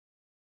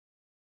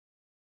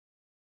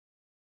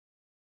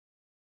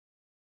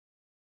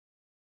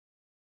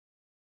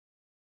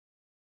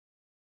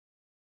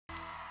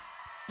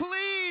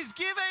Please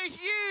give a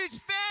huge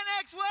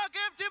FanX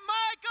welcome to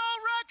Michael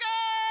Rooker!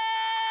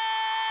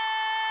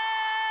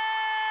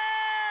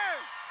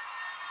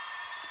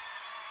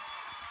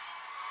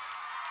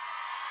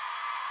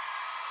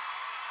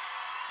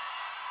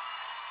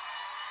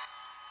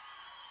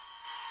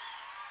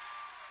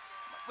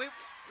 Wait,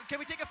 can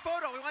we take a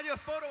photo? We want to do a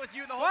photo with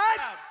you and the whole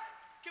crowd.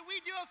 Can we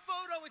do a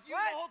photo with you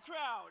and the whole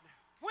crowd?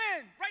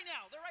 When? Right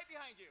now. They're right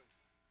behind you.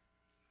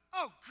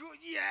 Oh,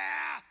 good.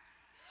 Yeah.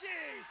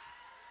 Jeez.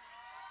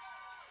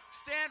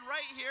 Stand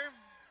right here.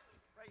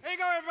 Here you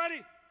go,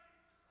 everybody.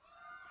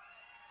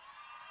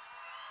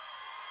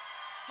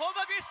 Hold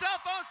up your cell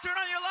phones. Turn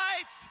on your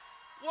lights.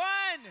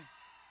 1,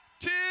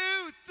 2,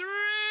 3.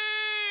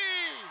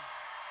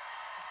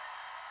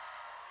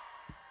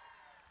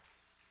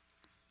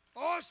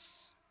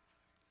 Os.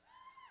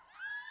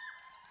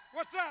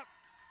 What's up?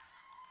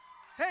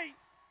 Hey.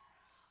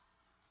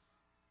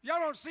 Y'all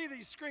don't see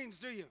these screens,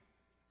 do you?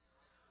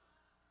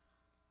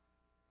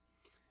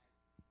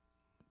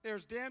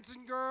 There's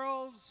dancing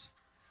girls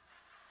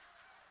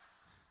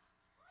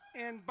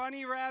and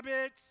bunny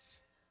rabbits,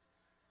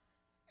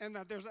 and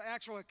there's an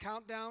actual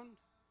countdown.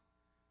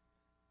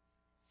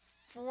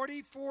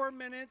 44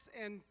 minutes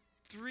and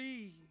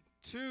 3,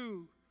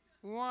 2,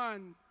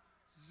 1,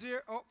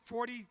 0.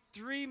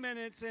 43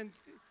 minutes and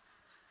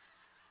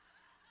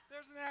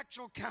there's an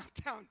actual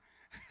countdown.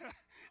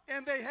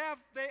 And the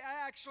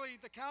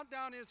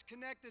countdown is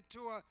connected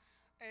to a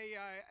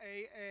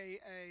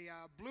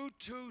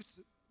Bluetooth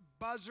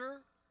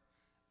buzzer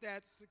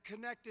that's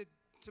connected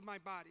to my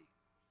body.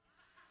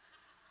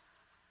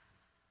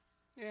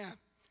 Yeah,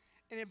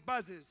 and it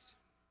buzzes,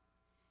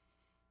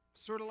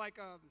 sort of like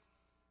a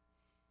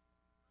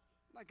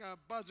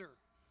buzzer.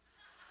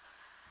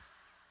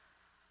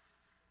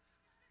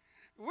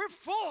 We're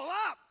full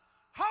up.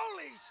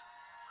 Holy!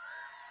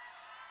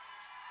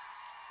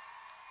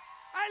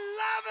 I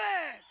love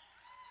it.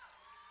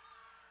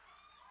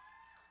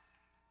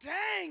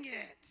 Dang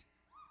it.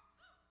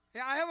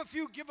 Yeah, I have a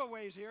few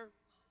giveaways here.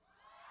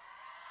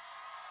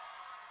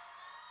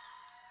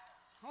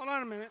 Hold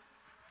on a minute.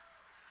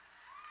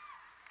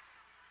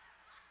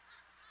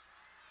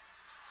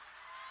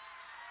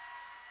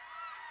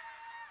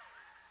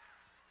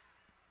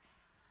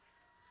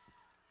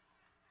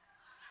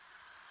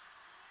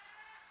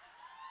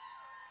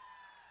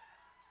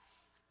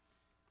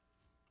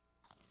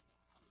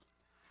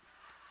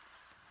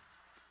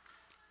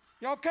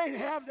 Y'all can't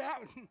have that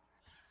one.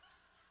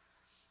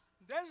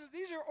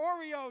 These are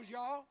Oreos,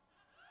 y'all.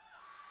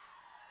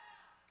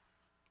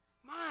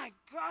 My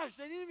gosh,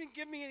 they didn't even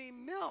give me any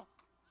milk.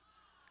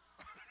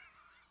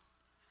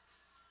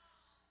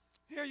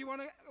 Here, you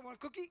want a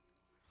cookie?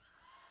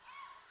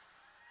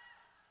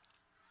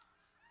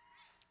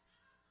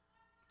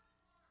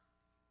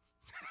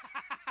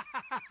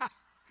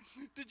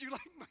 Did you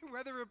like my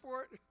weather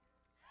report?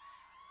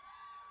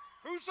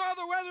 Who saw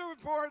the weather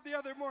report the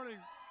other morning?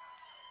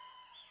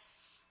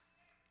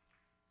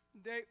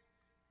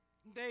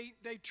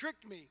 They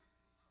tricked me.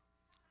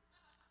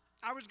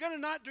 I was going to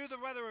not do the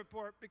weather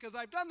report because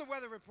I've done the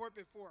weather report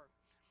before.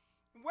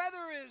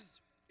 Weather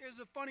is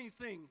a funny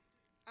thing.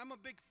 I'm a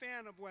big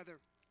fan of weather.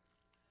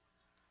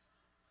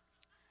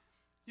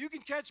 You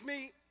can catch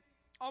me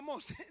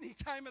almost any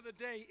time of the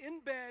day in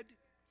bed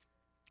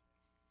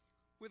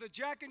with a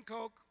Jack and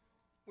Coke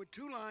with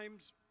 2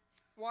 limes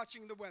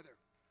watching the weather.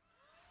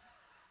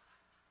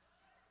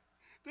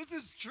 This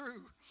is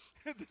true.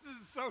 This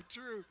is so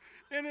true.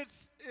 And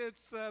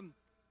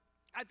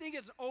I think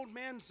it's old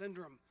man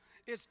syndrome.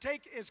 It's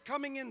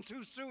coming in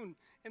too soon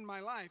in my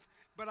life,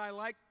 but I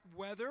like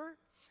weather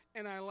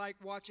and I like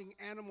watching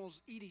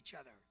animals eat each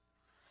other.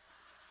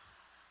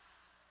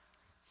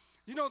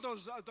 You know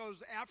those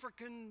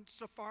African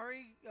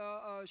safari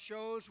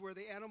shows where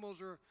the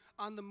animals are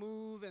on the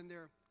move and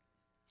the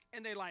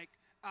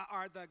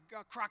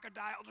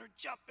crocodiles are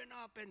jumping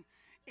up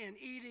and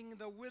eating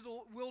the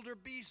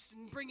wildebeest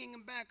and bringing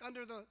them back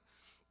under the...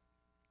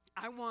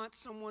 I want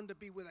someone to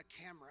be with a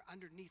camera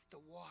underneath the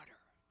water,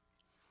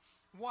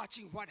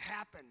 watching what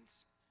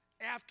happens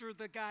after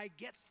the guy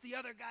gets the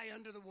other guy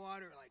under the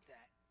water like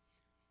that.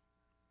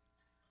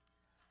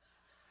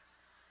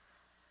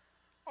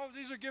 Oh,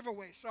 these are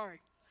giveaways, sorry.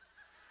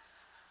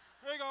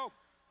 Here you go.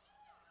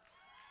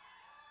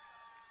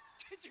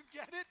 Did you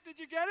get it? Did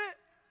you get it?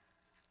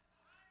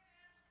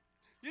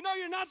 You know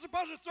you're not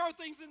supposed to throw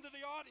things into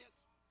the audience.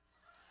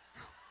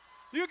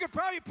 You could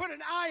probably put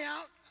an eye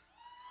out.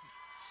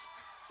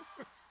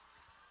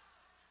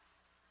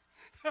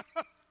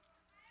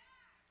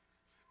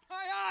 My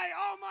eye,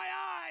 oh my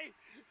eye.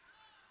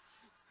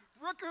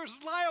 Rooker's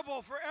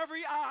liable for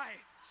every eye.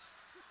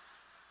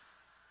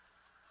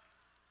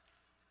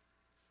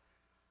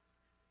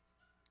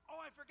 Oh,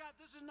 I forgot,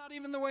 this is not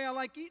even the way I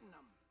like eating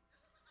them.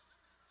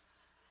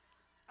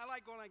 I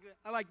like going like this.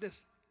 I like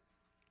this.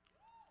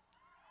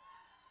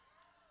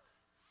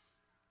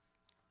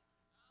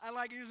 I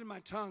like using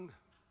my tongue.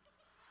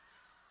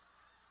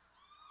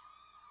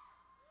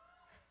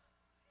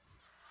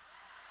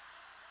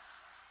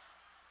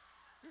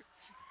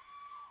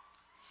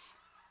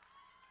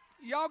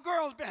 Y'all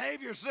girls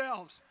behave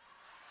yourselves.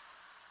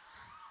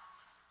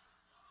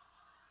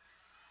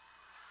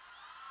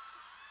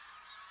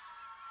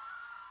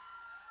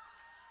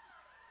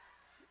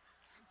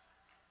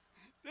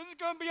 This is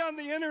going to be on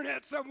the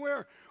internet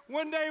somewhere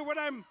one day when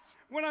I'm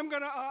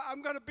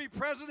gonna be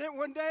president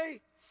one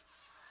day.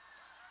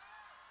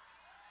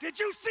 Did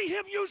you see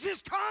him use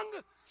his tongue?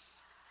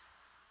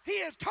 He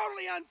is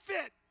totally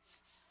unfit.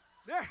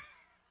 There,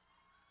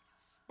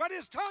 but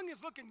his tongue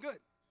is looking good.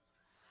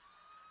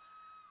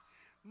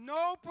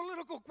 No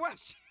political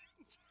questions.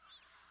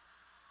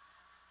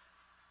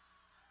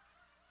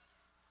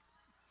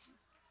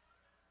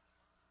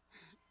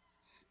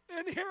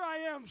 And here I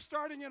am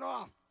starting it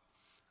off.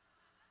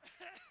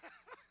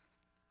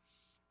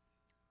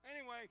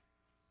 Anyway,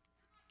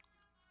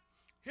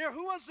 here,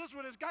 who wants this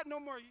one? It's got no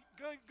more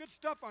good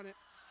stuff on it.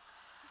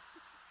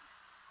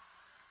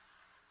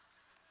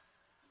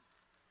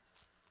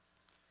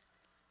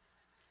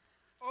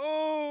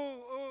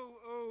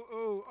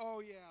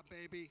 Oh, yeah,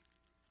 baby.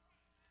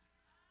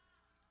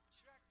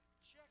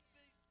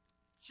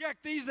 Check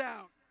these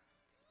out.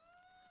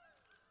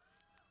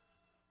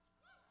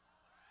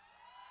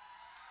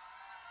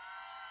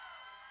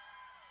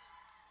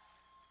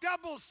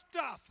 Double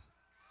stuff.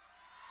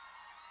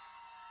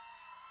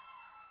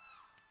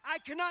 I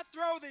cannot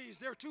throw these.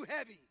 They're too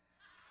heavy.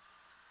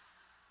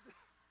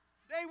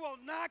 They will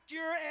knock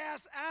your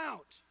ass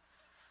out.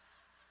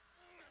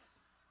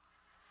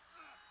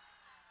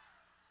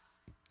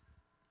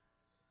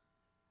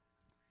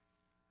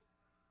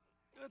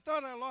 I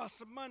thought I lost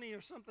some money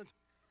or something.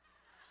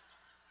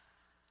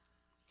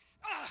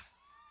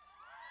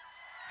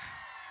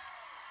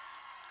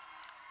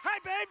 Hi,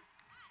 babe.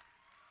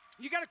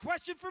 You got a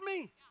question for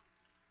me?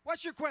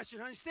 What's your question,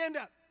 honey? Stand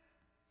up.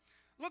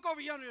 Look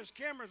over yonder. There's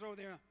cameras over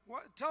there.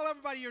 Tell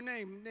everybody your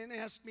name and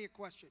ask me a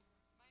question.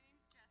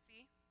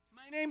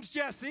 My name's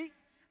Jessie.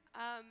 My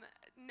name's Jessie.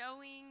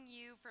 Knowing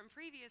you from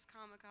previous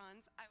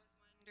Comic-Cons, I was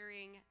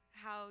wondering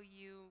how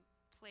you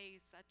play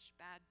such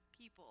bad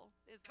people.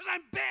 Because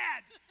I'm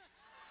bad.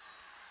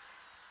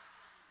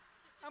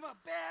 I'm a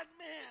bad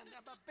man.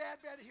 I'm a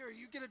bad. Here,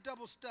 you get a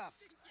double stuff.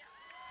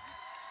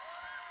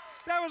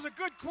 That was a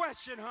good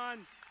question,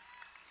 hon.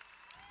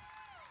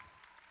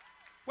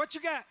 What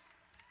you got?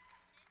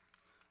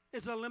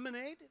 Is a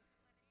lemonade?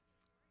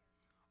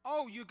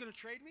 Oh, you gonna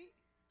trade me?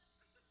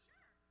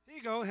 Here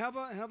you go. Have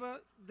a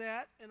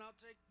that, and I'll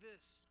take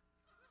this.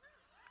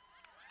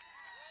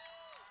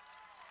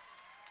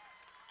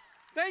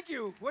 Thank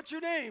you. What's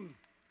your name?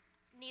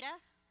 Nita?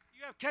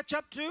 You have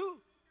ketchup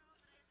too?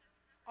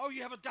 Oh,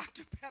 you have a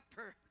Dr.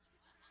 Pepper.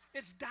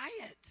 It's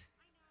diet.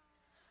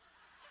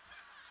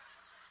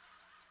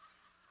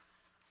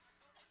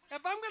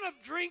 If I'm gonna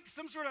drink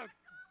some sort of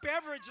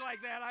beverage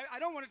like that, I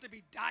don't want it to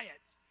be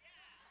diet.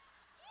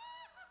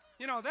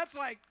 You know, that's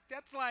like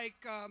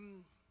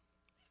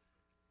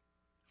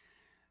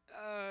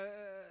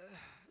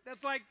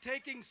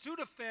taking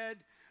Sudafed,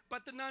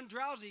 but the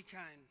non-drowsy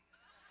kind.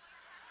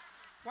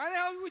 Why the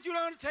hell would you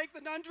want to take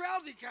the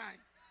non-drowsy kind?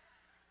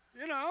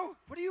 You know,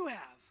 what do you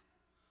have?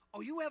 Oh,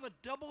 you have a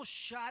double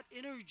shot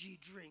energy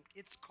drink.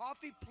 It's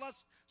coffee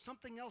plus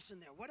something else in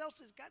there. What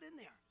else is got in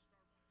there?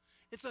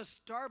 It's a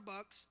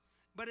Starbucks,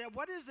 but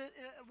what is it?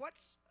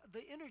 What's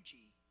the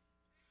energy?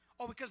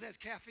 Oh, because it has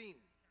caffeine.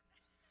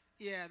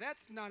 Yeah,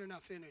 that's not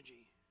enough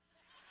energy.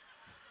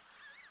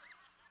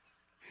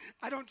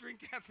 I don't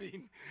drink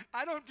caffeine.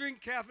 I don't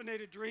drink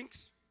caffeinated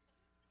drinks.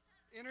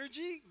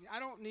 Energy?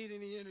 I don't need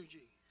any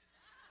energy.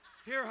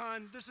 Here,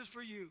 hon, this is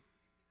for you.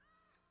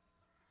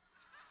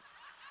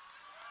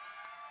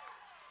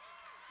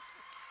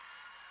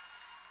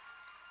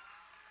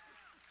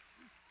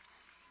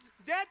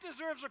 That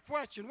deserves a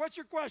question. What's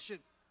your question?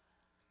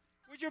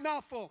 With your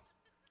mouth full.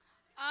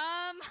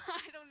 I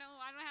don't know.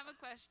 I don't have a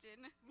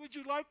question. Would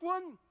you like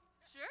one?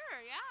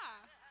 Sure,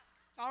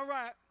 yeah. All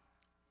right.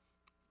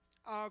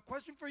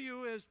 Question for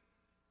you is,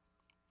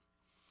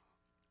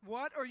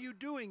 what are you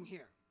doing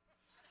here?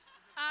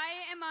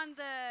 I am on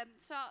the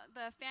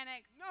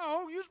FanX.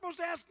 No, you're supposed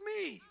to ask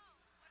me.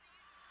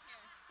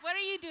 What are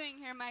you doing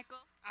here, Michael?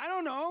 I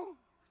don't know.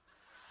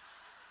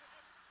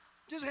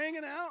 Just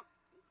hanging out.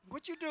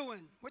 What you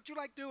doing? What you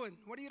like doing?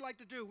 What do you like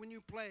to do when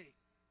you play?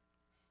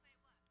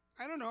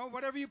 I don't know.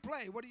 Whatever you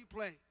play. What do you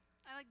play?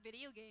 I like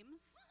video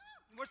games.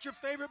 What's your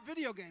favorite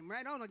video game?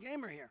 Right on, a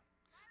gamer here.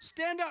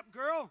 Stand up,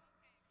 girl.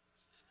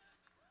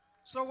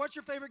 So what's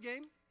your favorite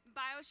game?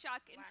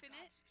 BioShock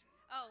Infinite.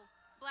 Oh,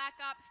 Black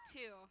Ops 2.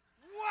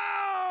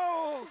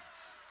 Whoa!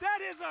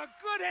 That is a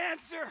good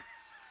answer.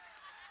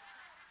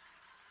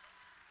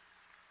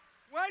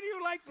 Why do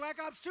you like Black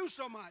Ops 2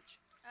 so much?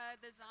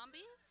 The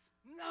zombies?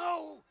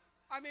 No.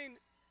 I mean,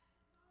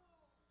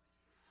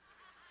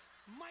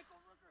 Michael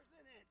Rooker's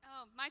in it.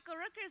 Oh, Michael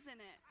Rooker's in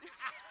it.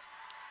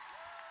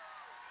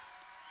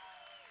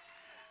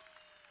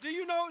 Do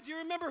you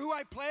remember who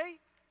I play?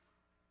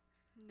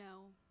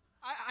 No.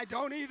 I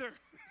don't either.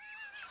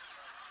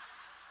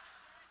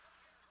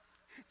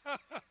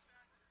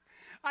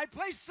 I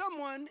play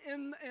someone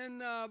in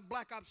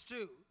Black Ops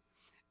 2,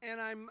 and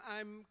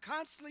I'm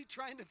constantly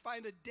trying to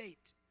find a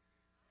date.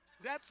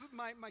 That's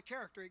my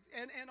character,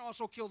 and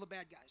also kill the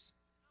bad guys.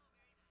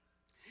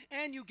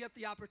 And you get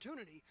the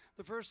opportunity,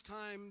 the first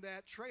time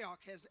that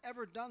Treyarch has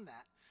ever done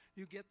that,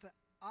 you get the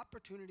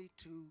opportunity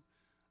to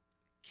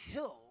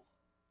kill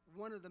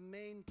one of the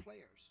main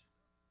players.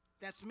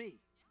 That's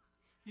me.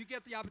 You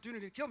get the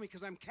opportunity to kill me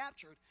because I'm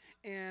captured,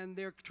 and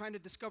they're trying to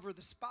discover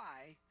the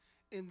spy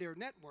in their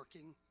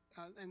networking,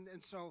 and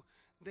so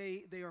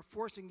they are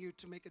forcing you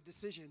to make a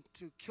decision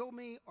to kill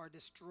me or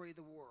destroy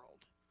the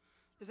world.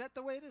 Is that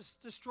the way it is?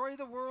 Destroy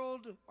the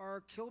world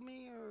or kill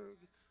me? Or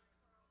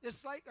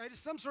it's like it's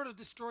some sort of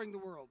destroying the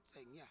world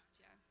thing, yeah.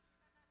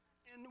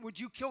 And would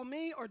you kill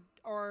me or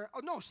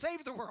oh no,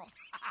 save the world?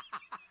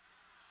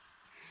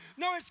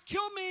 No, it's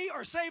kill me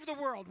or save the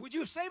world. Would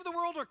you save the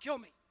world or kill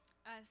me?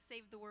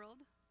 Save the world.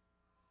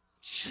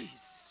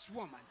 Jesus,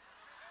 woman.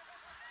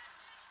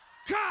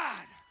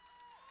 God.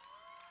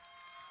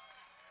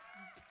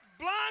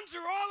 Blondes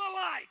are all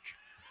alike.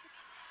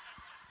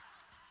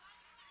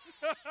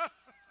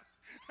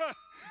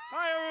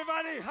 Hi,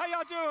 everybody. How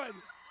y'all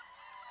doing?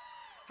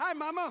 Hi,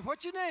 Mama.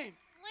 What's your name?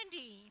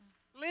 Lindy.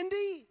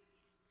 Lindy?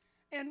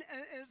 And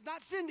it's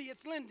not Cindy,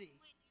 it's Lindy. Lindy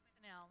with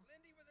an L.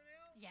 Lindy with an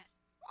L? Yes.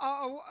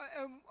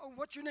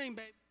 What's your name,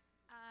 babe?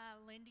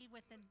 Lindy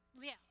with an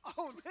yeah.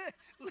 Oh,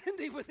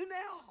 Lindy with an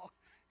L.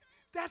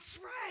 That's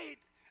right.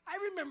 I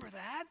remember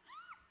that.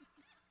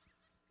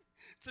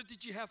 So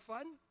did you have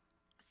fun?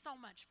 So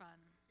much fun.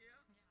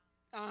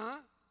 Yeah.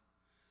 Uh-huh.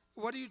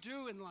 What do you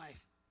do in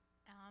life?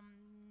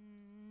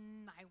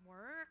 I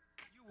work.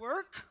 You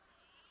work?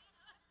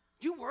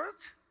 You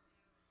work?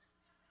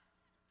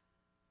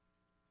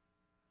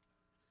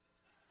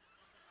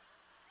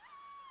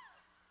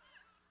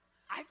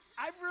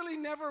 I've really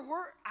never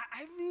worked.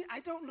 I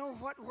don't know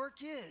what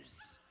work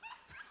is.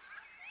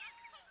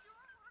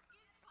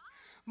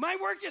 My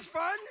work is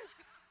fun?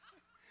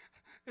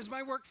 Is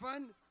my work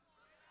fun?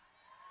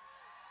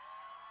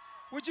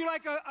 Would you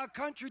like a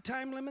country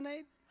time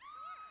lemonade?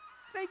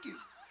 Thank you.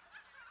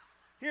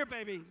 Here,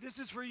 baby, this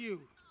is for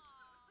you.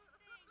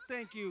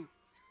 Thank you.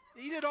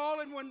 Eat it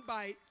all in one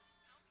bite,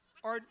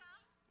 or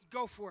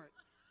go for it.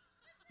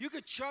 You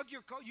could chug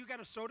your Coke. You got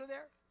a soda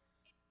there?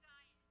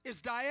 It's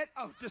diet?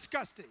 Oh,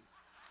 disgusting.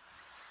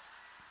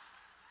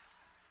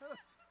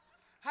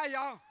 Hi,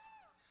 y'all.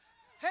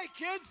 Hey,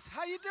 kids,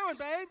 how you doing,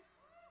 babe?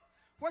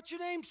 What's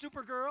your name,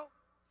 Supergirl?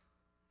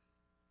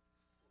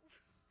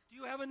 Do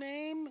you have a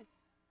name?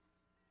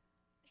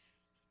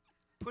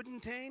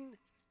 Puddintane?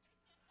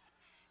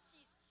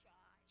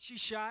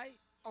 She's shy.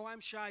 Oh, I'm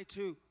shy,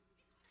 too.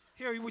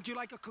 Here, would you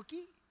like a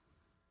cookie?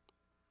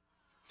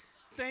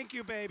 Thank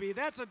you, baby.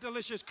 That's a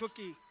delicious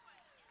cookie.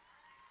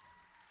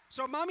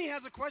 So, Mommy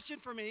has a question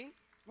for me.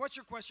 What's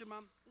your question,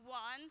 Mom?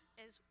 One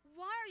is,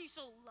 why are you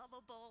so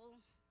lovable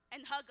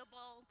and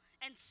huggable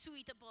and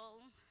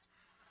sweetable?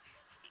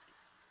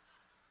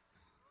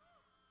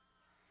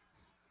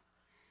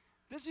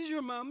 This is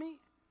your mommy?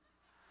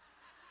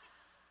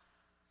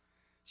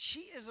 She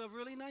is a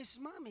really nice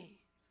mommy.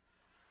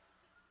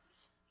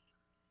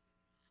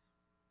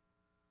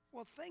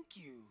 Well, thank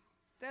you.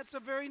 That's a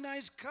very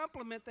nice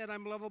compliment that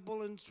I'm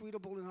lovable and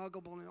sweetable and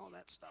huggable and all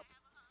that stuff.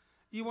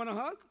 You want a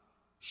hug?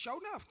 Show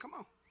enough, come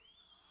on.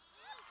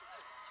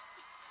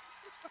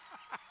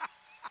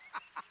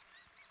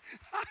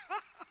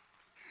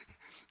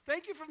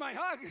 Thank you for my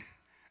hug.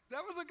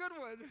 That was a good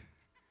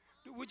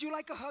one. Would you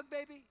like a hug,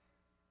 baby?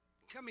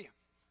 Come here.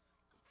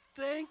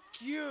 Thank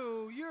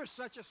you. You're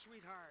such a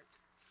sweetheart.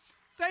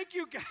 Thank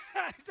you, guys.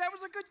 That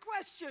was a good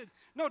question.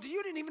 No,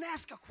 you didn't even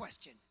ask a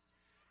question.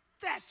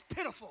 That's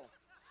pitiful.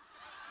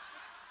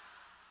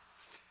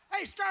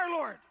 Hey,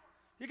 Star-Lord,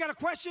 you got a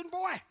question,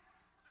 boy?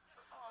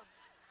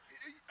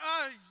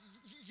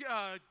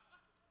 Yeah.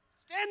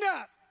 Stand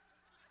up.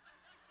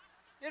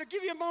 It'll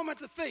give you a moment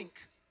to think.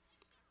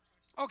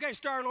 Okay,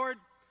 Star-Lord,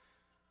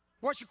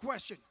 what's your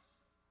question?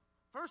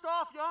 First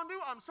off, Yondu,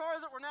 I'm sorry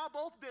that we're now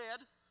both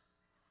dead.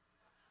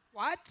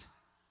 What?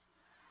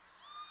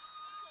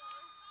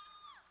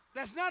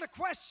 That's not a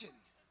question.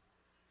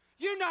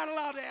 You're not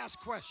allowed to ask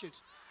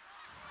questions.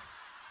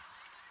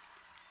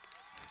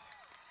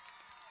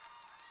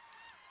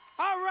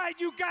 All right,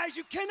 you guys,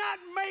 you cannot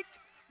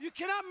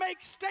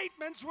make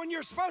statements when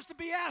you're supposed to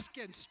be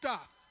asking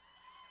stuff.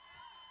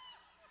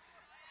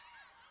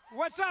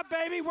 What's up,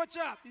 baby? What's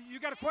up? You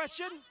got a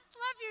question?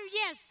 Love you,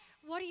 yes.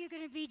 What are you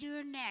going to be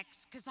doing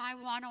next? Because I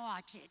want to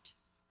watch it.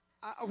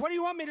 What do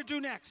you want me to do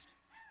next?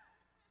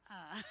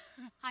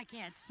 I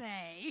can't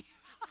say.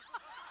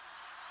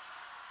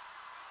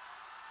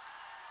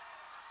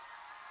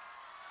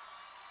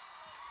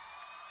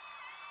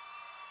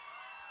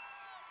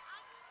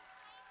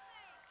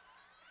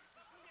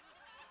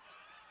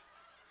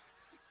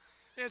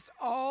 It's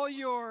all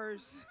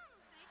yours.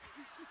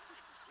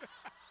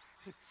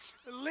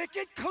 Lick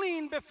it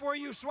clean before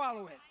you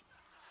swallow it.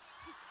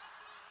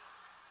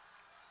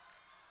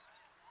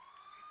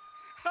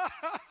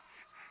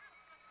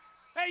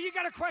 Hey, you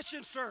got a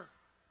question, sir?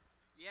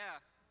 Yeah.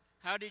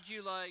 How did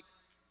you like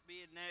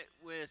being met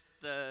with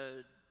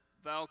the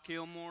Val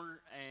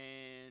Kilmer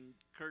and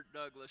Kurt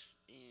Douglas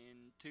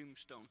in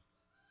Tombstone.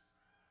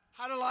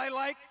 How did I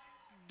like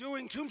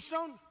doing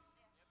Tombstone?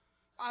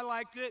 I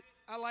liked it.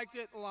 I liked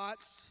it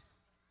lots.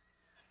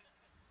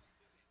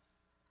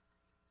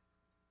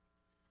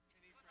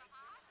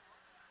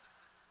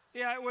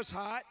 Yeah, it was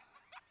hot.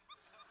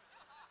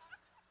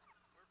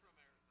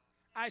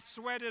 I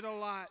sweated a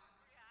lot.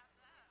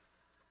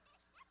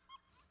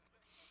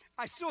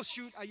 I still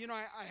shoot.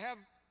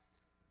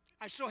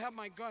 I still have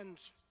my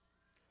guns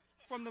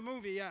from the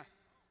movie. Yeah.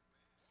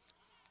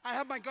 I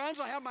have my guns.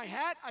 I have my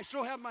hat. I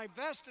still have my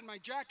vest and my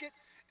jacket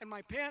and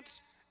my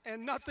pants,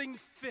 and nothing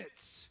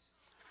fits.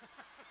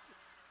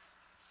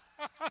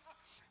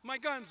 My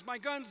guns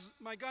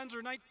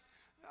are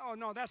Oh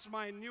no, that's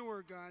my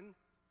newer gun.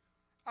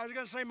 I was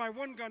going to say my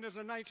one gun is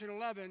a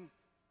 1911,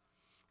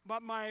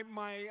 but my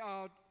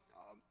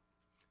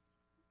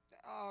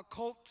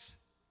Colt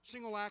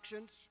single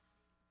actions,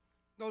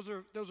 those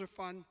are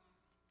fun.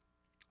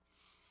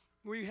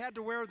 We had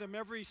to wear them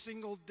every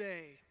single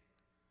day,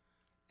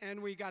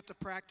 and we got to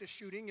practice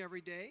shooting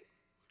every day.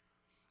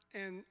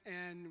 And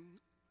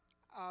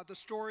the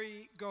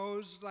story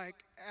goes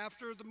like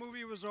after the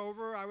movie was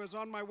over, I was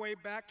on my way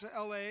back to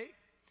LA,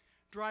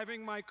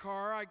 driving my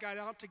car. I got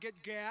out to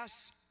get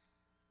gas,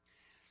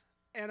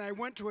 and I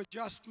went to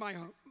adjust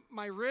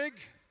my rig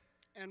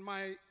and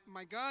my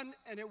gun,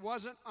 and it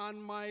wasn't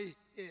on my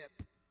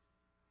hip.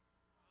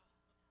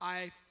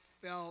 I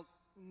felt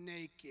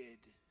naked.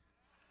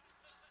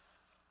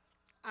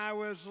 I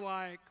was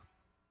like,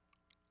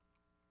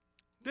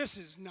 this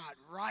is not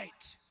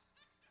right.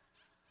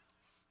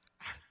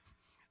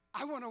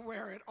 I want to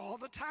wear it all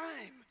the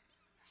time,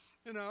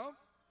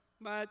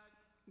 but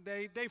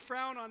they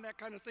frown on that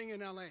kind of thing in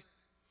LA.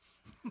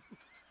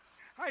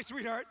 Hi,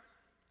 sweetheart.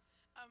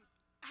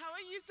 How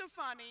are you so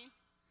funny?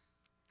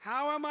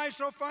 How am I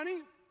so funny? You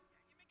make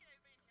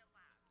everybody in here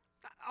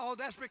laugh. Oh,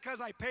 that's because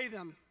I pay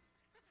them.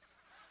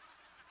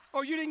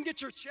 Oh, you didn't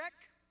get your check?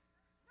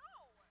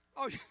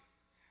 No. Oh,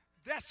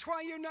 that's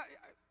why you're not.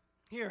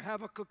 Here,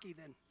 have a cookie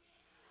then.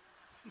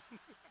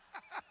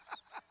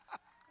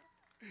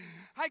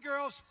 Hi,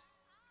 girls.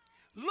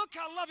 Look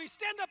how lovely.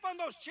 Stand up on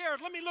those chairs.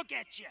 Let me look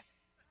at you. On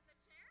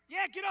the chair?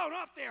 Yeah, get on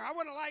up there. I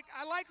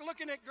like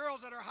looking at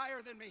girls that are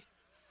higher than me.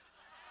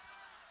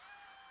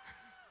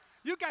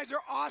 You guys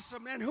are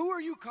awesome, man. Who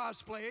are you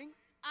cosplaying?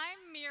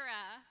 I'm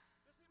Mira.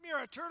 This is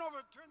Mira. Turn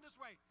this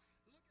way.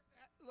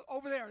 Look at that.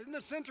 Over there in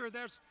the center,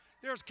 there's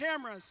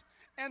cameras,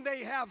 and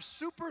they have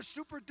super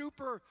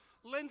duper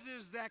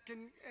lenses that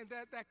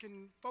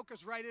can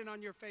focus right in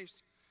on your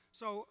face.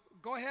 So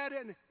go ahead,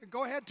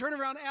 turn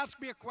around, and ask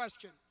me a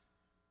question.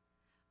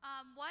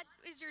 What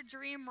is your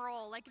dream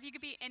role? Like, if you could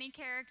be any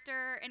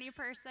character, any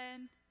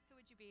person, who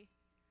would you be?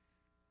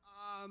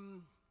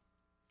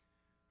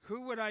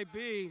 Who would I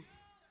be?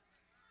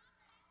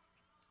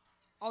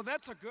 Oh,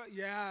 that's a good,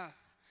 yeah.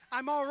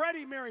 I'm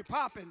already Mary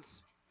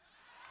Poppins.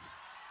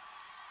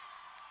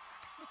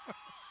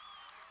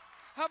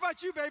 How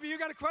about you, baby? You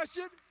got a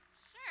question?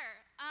 Sure.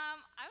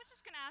 I was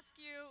just going to ask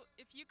you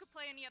if you could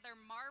play any other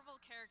Marvel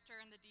character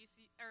in the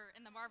DC or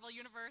in the Marvel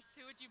universe,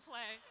 who would you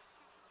play?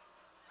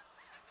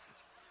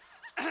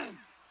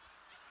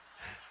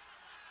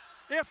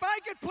 If I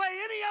could play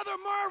any other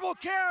Marvel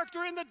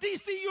character in the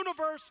DC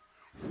universe,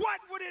 what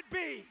would it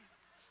be?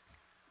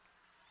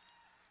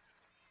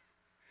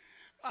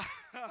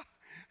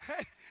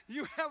 Hey,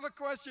 you have a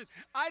question.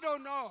 I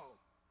don't know.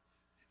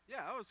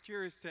 Yeah, I was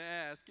curious to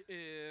ask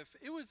if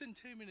it was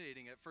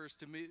intimidating at first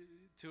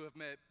to have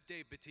met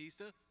Dave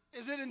Bautista.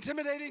 Is it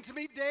intimidating to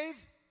meet Dave?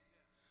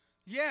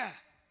 Yeah.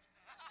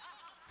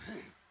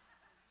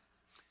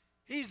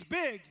 He's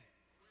big.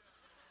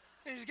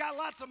 And he's got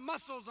lots of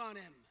muscles on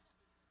him.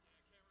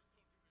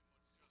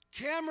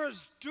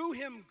 Cameras do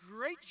him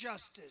great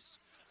justice.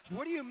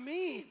 What do you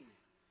mean?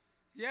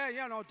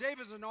 Yeah, no, Dave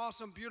is an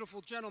awesome,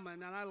 beautiful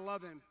gentleman, and I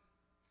love him.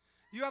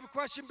 You have a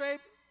question, babe?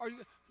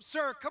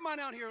 Sir, come on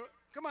out here.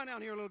 Come on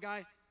out here, little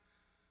guy.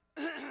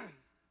 Where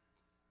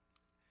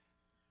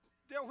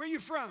are you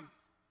from?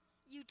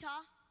 Utah.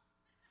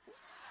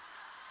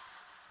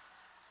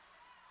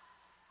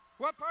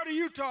 What part of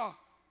Utah?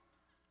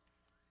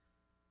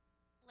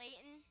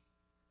 Layton.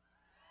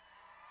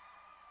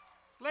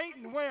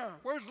 Layton, where?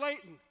 Where's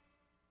Layton?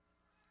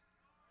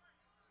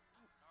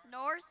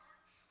 North.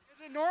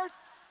 Is it north?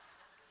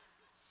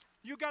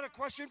 You got a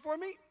question for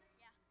me?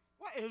 Yeah.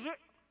 What is it?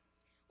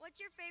 What's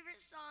your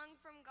favorite song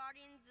from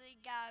Guardians of the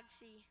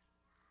Galaxy?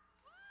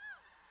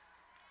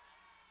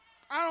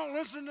 I don't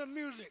listen to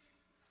music.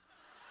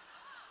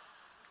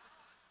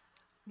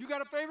 You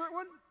got a favorite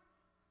one?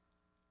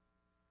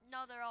 No,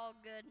 they're all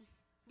good.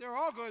 They're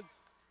all good.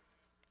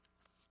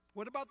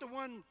 What about the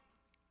one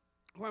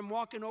where I'm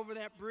walking over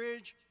that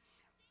bridge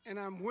and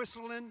I'm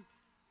whistling?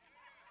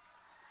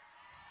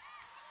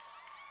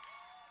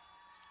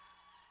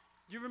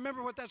 Do you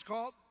remember what that's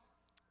called?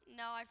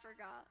 No, I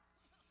forgot.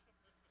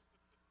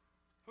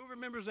 Who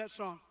remembers that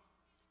song?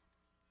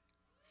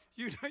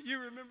 You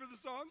remember the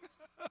song?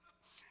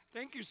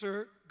 Thank you,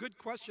 sir. Good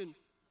question.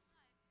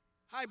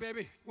 Hi,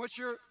 baby. What's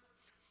your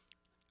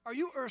Are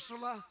you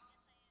Ursula?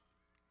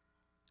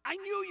 I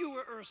knew you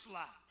were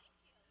Ursula.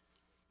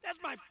 That's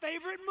my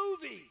favorite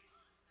movie.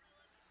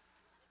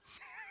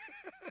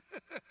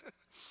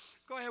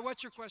 Go ahead,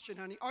 what's your question,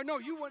 honey? Oh, no,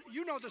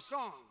 you know the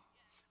song.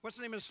 What's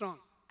the name of the song?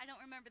 I don't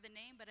remember the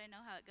name, but I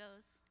know how it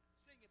goes.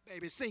 Sing it,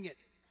 baby, sing it.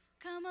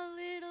 Come a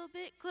little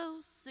bit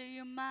closer,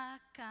 you're my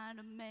kind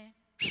of man.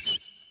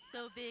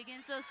 So big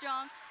and so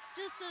strong,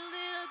 just a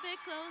little bit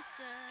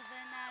closer.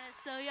 The night is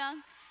so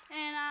young,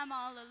 and I'm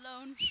all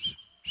alone.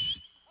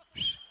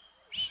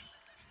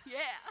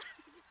 Yeah.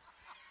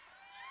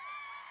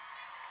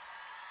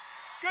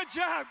 Good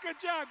job, good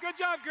job, good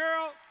job,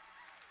 girl.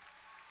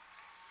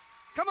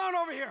 Come on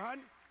over here, hon.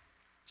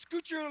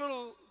 Scoot your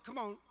little, come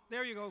on,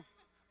 there you go.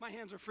 My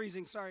hands are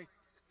freezing, sorry.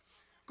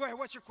 Go ahead,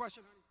 what's your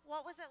question, honey?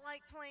 What was it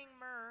like playing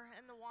Murr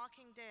in The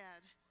Walking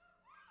Dead?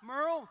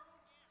 Merle?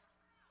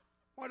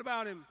 What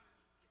about him?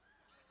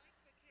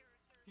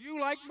 You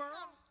like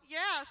Merle?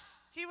 Yes,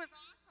 he was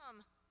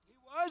awesome. He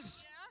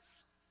was?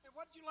 Yes. And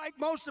what did you like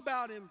most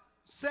about him?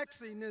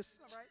 Sexiness,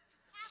 all right?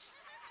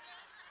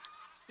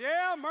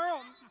 Yeah,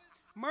 Merle.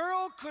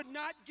 Merle could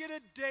not get a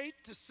date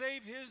to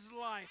save his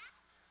life.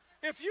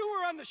 If you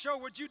were on the show,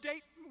 would you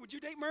date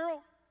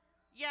Merle?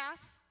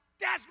 Yes.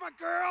 That's my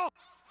girl.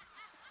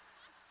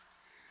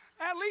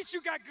 At least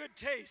you got good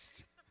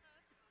taste.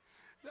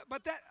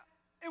 But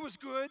it was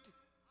good.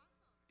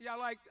 Yeah,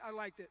 I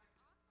liked it.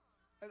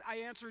 I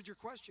answered your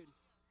question.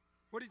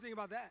 What do you think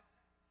about that?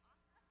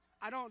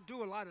 I don't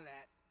do a lot of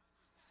that.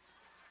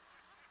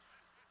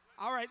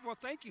 All right, well,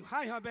 thank you.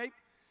 Hi, babe.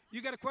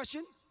 You got a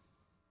question?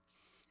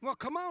 Well,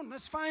 come on,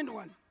 let's find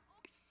one.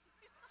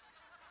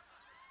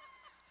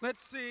 Let's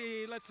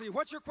see.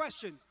 What's your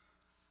question?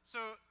 So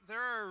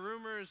there are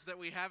rumors that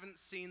we haven't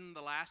seen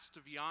the last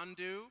of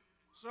Yondu.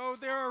 So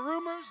there are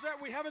rumors that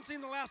we haven't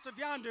seen the last of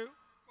Yondu. Go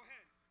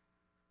ahead.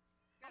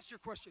 That's your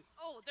question.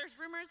 Oh, there's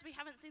rumors we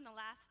haven't seen the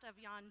last of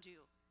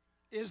Yondu.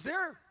 Is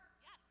there?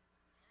 Yes.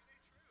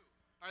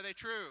 Are they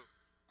true?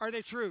 Are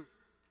they true?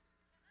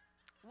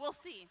 We'll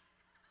see.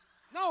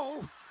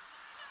 No.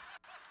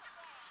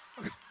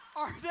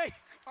 Are they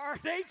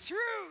true?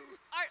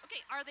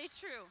 Are they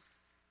true?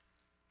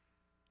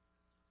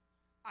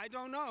 I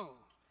don't know.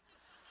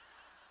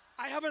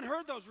 I haven't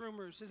heard those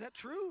rumors. Is that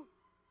true?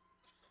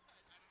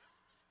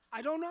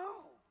 I don't know.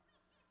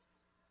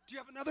 Do you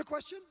have another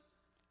question?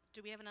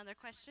 Do we have another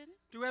question?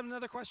 Do we have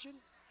another question?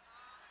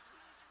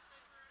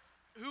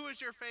 Who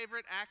is your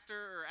favorite actor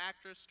or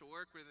actress to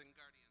work with in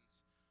Guardians?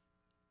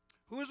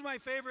 Who's my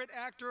favorite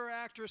actor or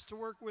actress to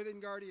work with in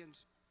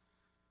Guardians?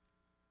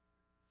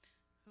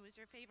 Who is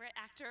your favorite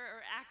actor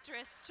or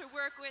actress to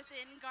work with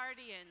in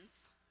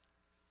Guardians?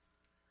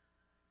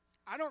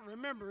 I don't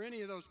remember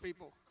any of those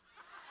people.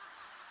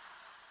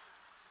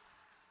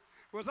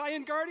 Was I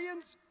in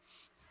Guardians?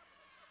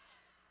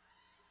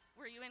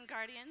 Were you in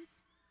Guardians?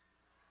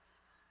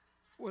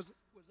 Was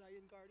I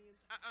in Guardians?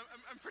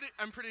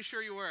 I'm pretty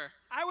sure you were.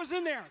 I was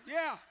in there,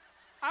 yeah.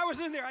 I was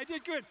in there, I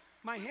did good.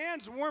 My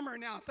hand's warmer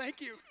now,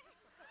 thank you.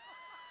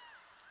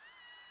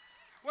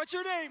 What's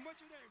your name?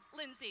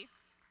 Lindsay.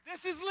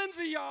 This is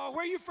Lindsay, y'all.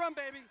 Where you from,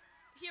 baby?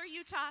 Here,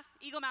 Utah,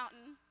 Eagle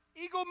Mountain.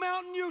 Eagle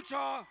Mountain,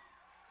 Utah.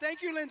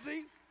 Thank you,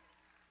 Lindsay.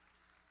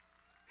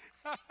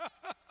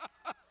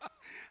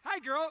 Hi,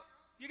 girl.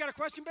 You got a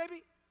question,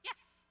 baby?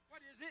 Yes.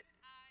 What is it?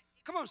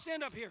 Come on,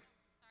 stand up here.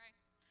 Sorry.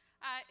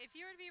 If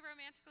you were to be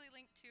romantically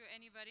linked to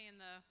anybody in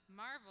the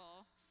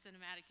Marvel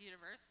Cinematic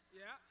Universe,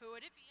 who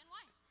would it be and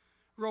why?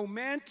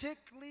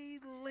 Romantically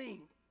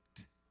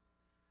linked.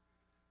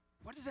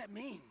 What does that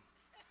mean?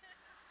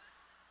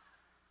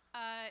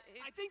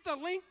 I think the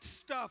linked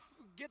stuff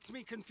gets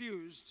me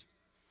confused.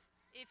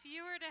 If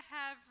you were to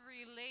have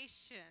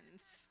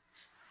relations.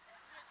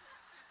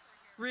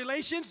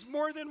 Relations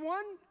more than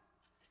one?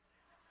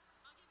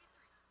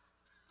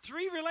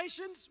 Three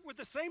relations with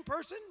the same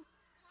person?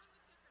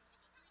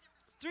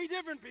 Three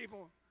different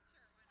people.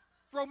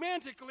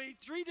 Romantically,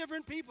 three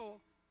different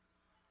people.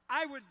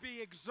 I would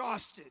be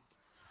exhausted.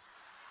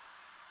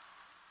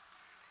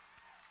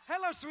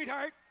 Hello,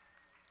 sweetheart.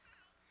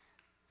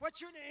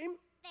 What's your name?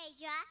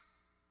 Phaedra.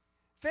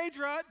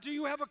 Phaedra, do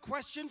you have a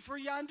question for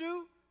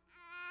Yondu?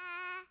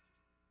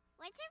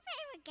 What's your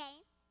favorite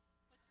game?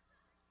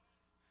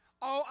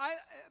 Oh,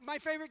 my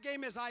favorite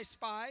game is I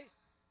Spy.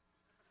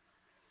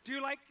 Do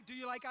you like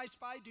I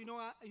Spy? Do you know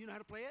how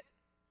to play it?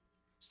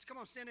 Come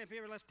on, stand up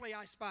here. Let's play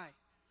I Spy.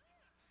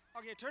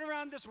 Okay, turn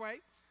around this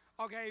way.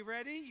 Okay,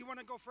 ready? You want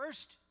to go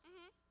first?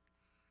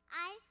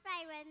 I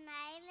spy with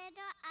my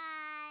little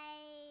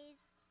eyes.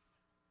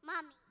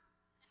 Mommy.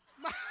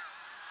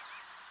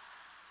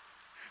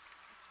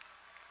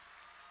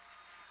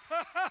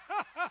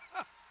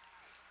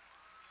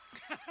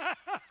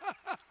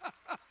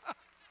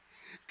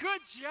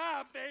 Good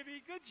job,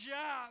 baby. Good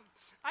job.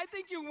 I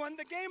think you won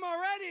the game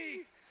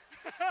already.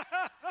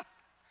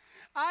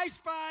 I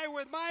spy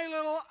with my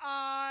little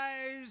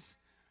eyes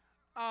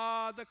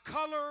the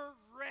color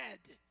red.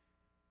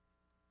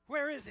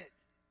 Where is it?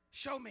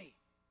 Show me.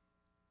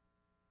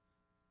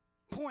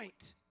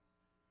 Point.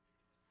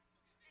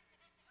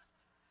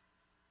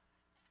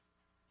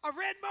 A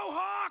red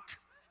mohawk.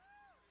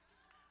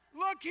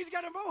 Look, he's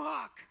got a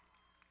mohawk.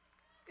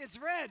 It's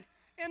red.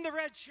 And the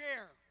red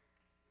chair.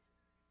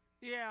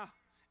 Yeah.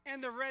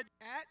 And the red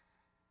hat.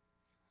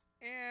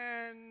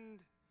 And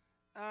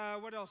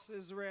what else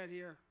is red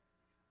here?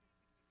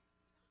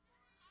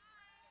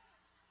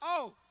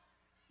 Oh,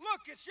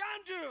 look, it's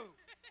Yandu.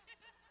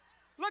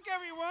 Look,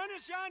 everyone,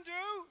 it's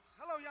Yandu.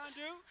 Hello,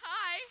 Yandu.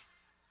 Hi.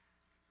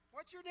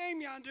 What's your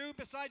name, Yandu,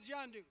 besides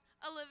Yandu?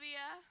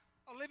 Olivia.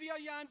 Olivia,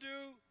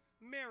 Yandu,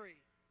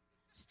 Mary.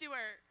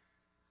 Stewart.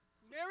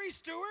 Mary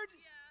Stewart?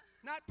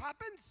 Yeah. Not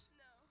Poppins?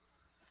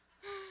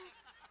 No.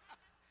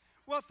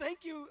 Well,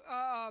 thank you,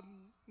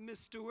 Miss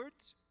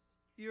Stewart.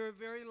 You're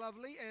very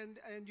lovely,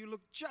 and you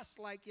look just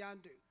like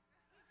Yandu.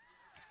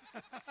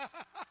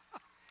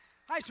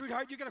 Hi,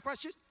 sweetheart. You got a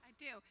question? I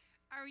do.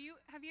 Have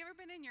you ever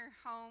been in your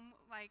home,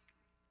 like,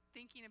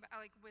 thinking about,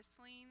 like,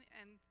 whistling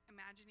and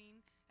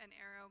imagining an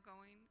arrow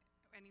going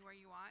anywhere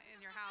you want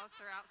in your house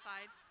or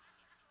outside?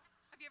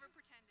 Have you ever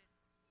pretended?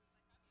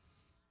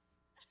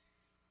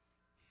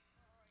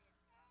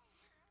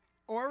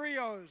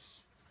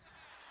 Oreos.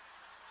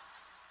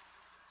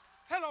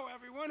 Hello,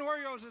 everyone.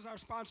 Oreos is our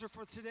sponsor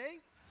for today.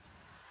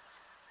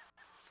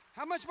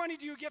 How much money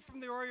do you get from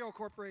the Oreo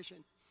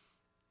Corporation?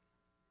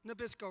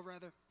 Nabisco,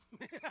 rather.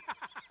 They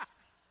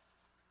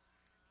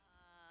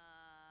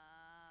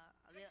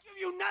give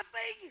you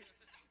nothing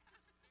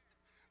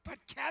but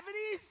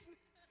cavities?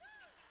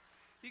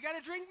 You got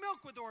to drink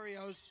milk with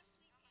Oreos.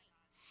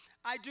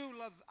 I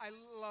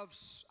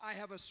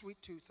have a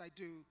sweet tooth, I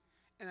do,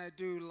 and I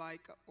do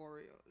like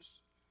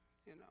Oreos,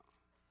 you know.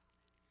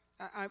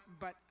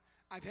 But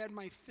I've had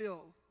my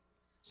fill,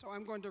 so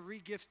I'm going to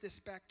re-gift this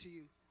back to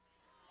you.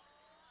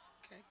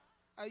 Okay?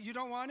 You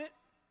don't want it?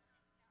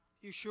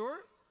 You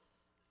sure?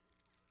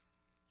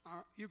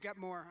 You got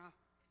more, huh?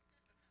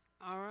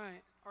 All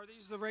right. Are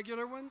these the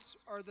regular ones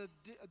or the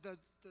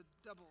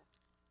double?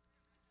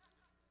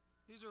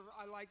 These are,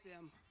 I like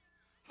them.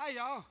 Hi,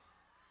 y'all.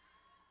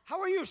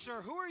 How are you,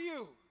 sir? Who are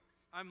you?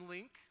 I'm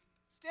Link.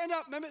 Stand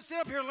up,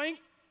 stand up here, Link.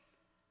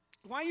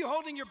 Why are you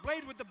holding your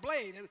blade with the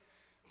blade?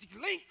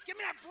 Link, give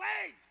me that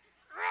blade.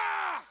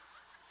 Rah!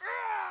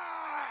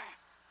 Rah!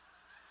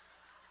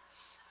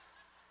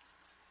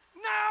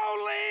 No,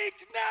 Link,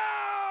 no!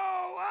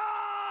 Ah!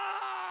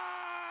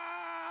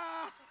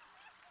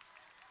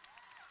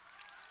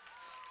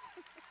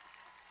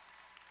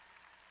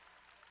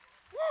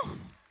 Woo!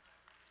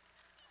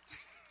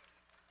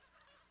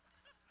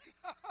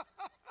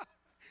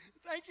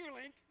 Thank you,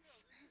 Link.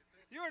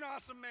 You're an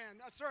awesome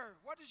man. Sir,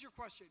 what is your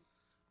question?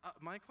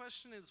 My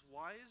question is,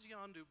 why is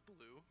Yandu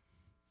blue?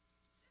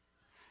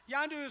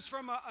 Yandu is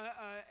from a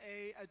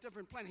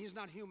different planet. He's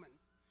not human,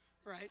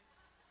 right?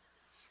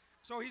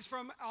 So he's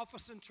from Alpha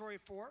Centauri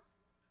 4,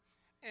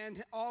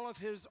 and all of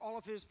his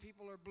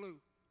people are blue.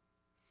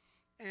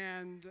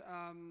 And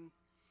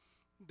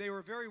they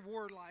were very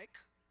warlike.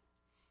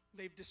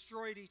 They've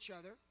destroyed each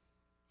other.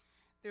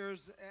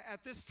 There's,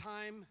 at this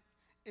time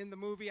in the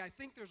movie, I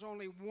think there's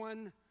only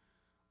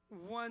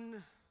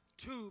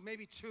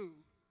maybe two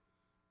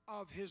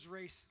of his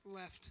race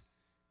left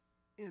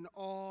in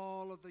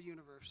all of the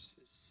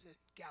universes,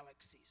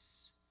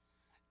 galaxies.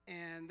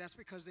 And that's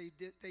because they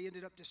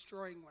ended up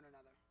destroying one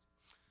another.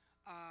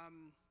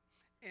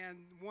 And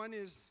one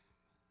is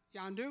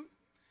Yandu,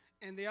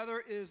 and the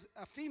other is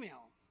a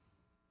female.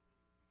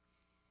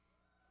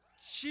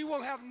 She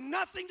will have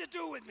nothing to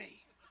do with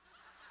me.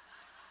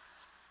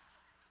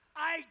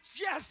 I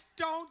just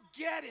don't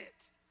get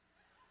it.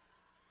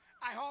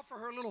 I offer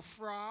her little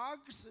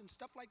frogs and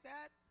stuff like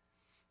that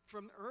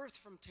from Earth,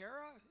 from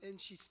Terra, and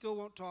she still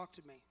won't talk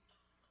to me.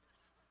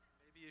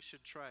 Maybe you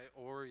should try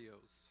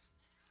Oreos.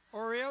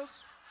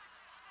 Oreos?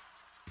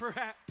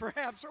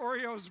 Perhaps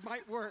Oreos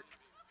might work.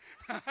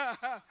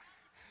 Hi,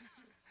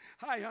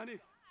 honey.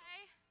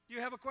 Hi.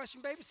 You have a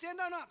question, baby? Stand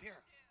on up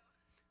here.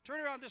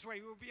 Turn around this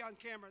way. We'll be on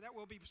camera. That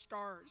will be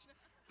stars.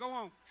 Go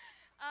on.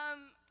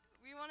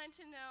 We wanted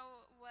to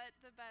know what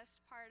the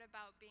best part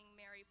about being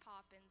Mary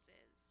Poppins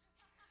is.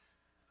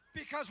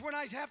 Because when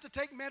I have to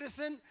take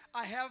medicine,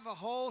 I have a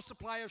whole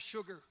supply of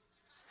sugar.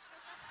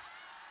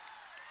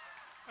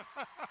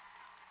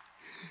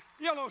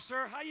 Hello,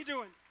 sir. How you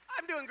doing?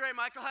 I'm doing great,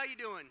 Michael. How you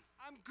doing?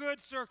 I'm good,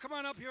 sir. Come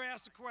on up here and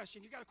ask a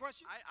question. You got a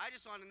question? I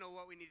just want to know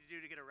what we need to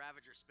do to get a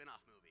Ravager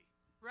spin-off movie.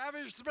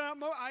 Ravager spin-off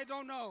movie? I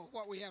don't know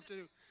what we have to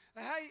do.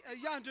 Hey,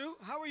 Yandu,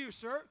 how are you,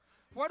 sir?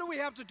 What do we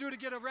have to do to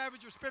get a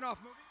Ravager spin-off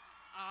movie?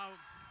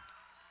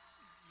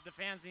 The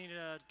fans need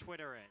to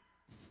Twitter it.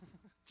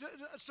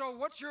 So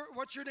what's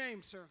your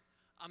name, sir?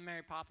 I'm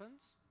Mary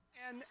Poppins.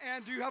 And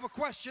do you have a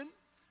question?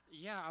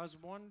 Yeah, I was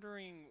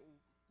wondering.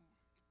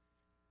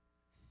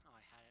 Oh,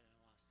 I had it and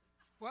I lost it.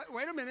 What?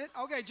 Wait a minute.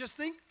 Okay, just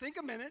think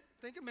a minute.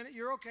 Think a minute.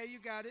 You're okay. You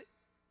got it.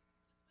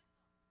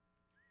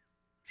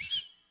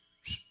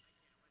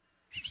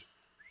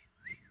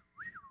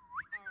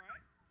 All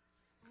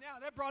right. Now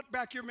that brought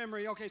back your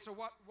memory. Okay, so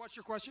what's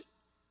your question?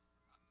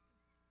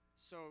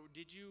 So,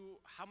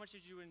 how much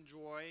did you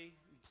enjoy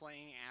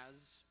playing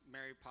as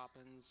Mary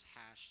Poppins, #, /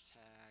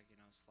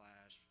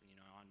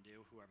 on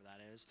do, whoever that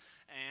is.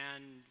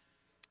 And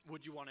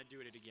would you want to do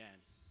it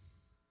again?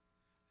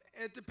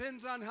 It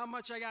depends on how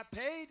much I got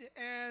paid,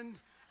 and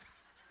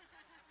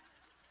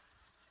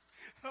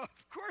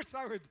of course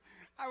I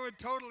would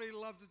totally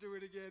love to do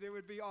it again. It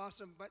would be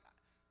awesome, but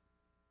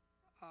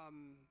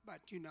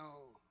you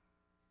know,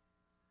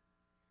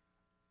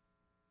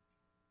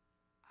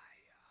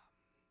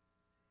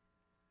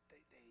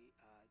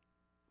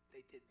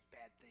 they did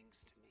bad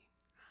things to me.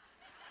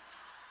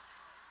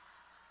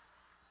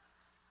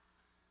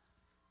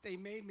 They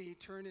made me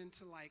turn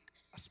into like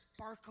a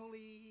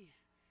sparkly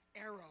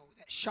arrow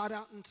that shot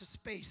out into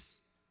space.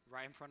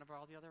 Right in front of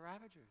all the other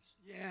Ravagers.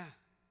 Yeah.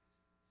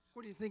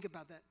 What do you think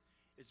about that?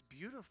 It's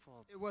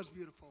beautiful. It was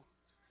beautiful.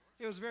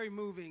 It was very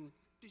moving.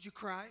 Did you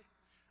cry?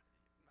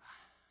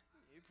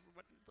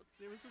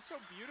 It was just so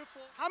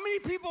beautiful. How many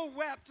people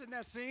wept in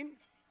that scene?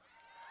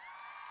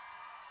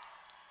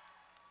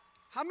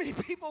 How many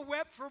people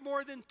wept for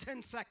more than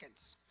 10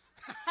 seconds?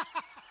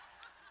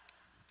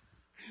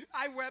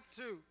 I wept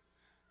too.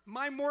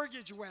 My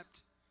mortgage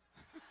wept.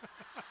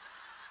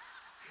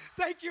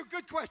 Thank you.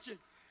 Good question.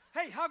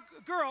 Hey,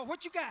 girl,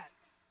 what you got?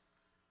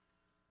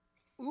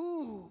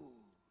 Ooh,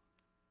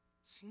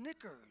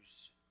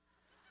 Snickers.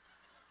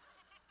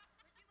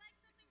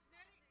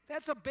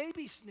 That's a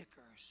baby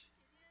Snickers.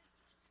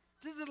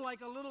 This is like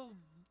a little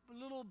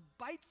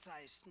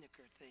bite-sized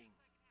Snicker thing.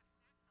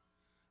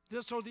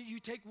 Just so that you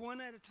take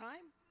one at a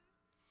time?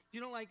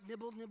 You don't like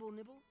nibble, nibble,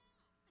 nibble?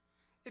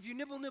 If you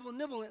nibble, nibble,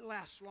 nibble, it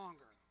lasts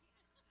longer.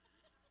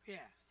 Yeah.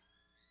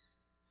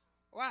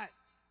 What?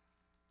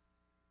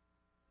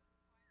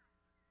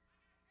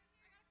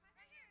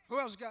 Who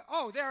else got?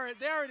 Oh, there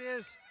it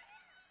is.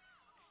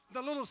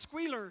 The little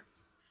squealer.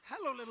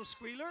 Hello, little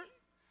squealer.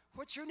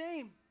 What's your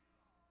name?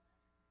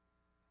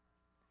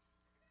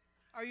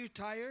 Are you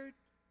tired?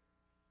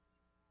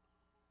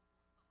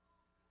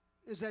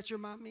 Is that your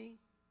mommy?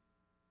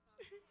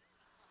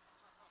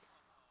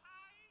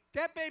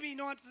 That baby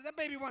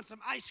wants some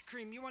ice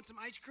cream. You want some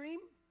ice cream?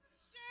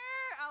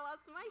 Sure, I'll have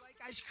some ice cream.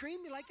 Like ice cream?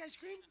 You like ice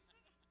cream?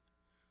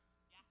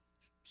 Yeah.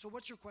 So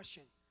what's your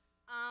question?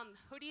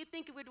 Who do you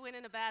think would win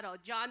in a battle,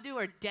 John Doe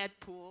or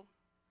Deadpool?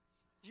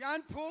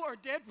 John Poole or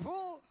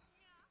Deadpool?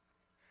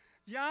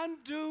 Yeah. John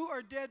Doe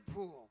or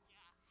Deadpool?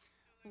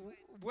 Yeah.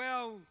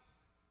 Well,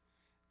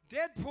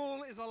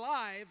 Deadpool is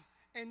alive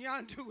and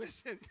John Doe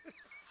isn't.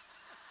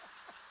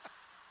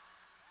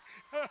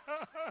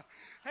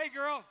 Hey,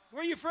 girl,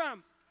 where are you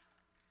from?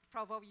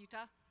 Provo,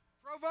 Utah.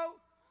 Provo?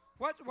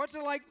 What's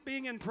it like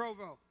being in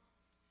Provo?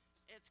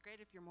 It's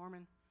great if you're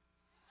Mormon.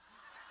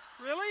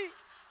 Really?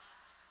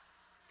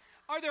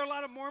 Are there a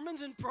lot of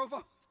Mormons in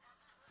Provo?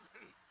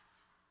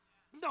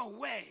 No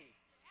way.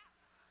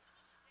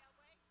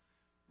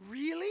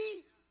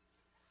 Really?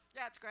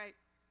 Yeah, it's great.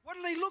 What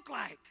do they look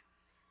like?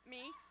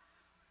 Me?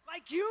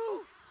 Like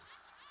you?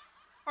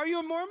 Are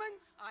you a Mormon?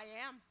 I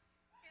am.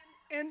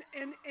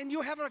 And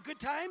you having a good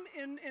time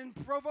in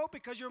Provo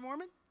because you're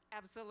Mormon?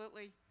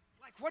 Absolutely.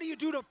 Like, what do you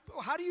do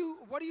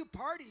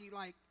party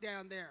like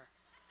down there?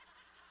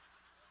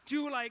 Do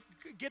you like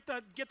get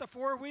the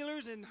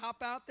four-wheelers and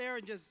hop out there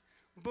and just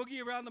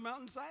boogie around the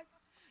mountainside?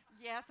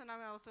 Yes, and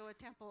I'm also a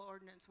temple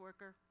ordinance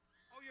worker.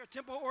 Oh, you're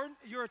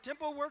a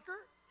temple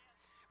worker?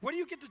 What do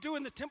you get to do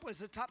in the temple?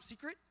 Is it top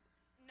secret?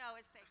 No,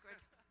 it's sacred.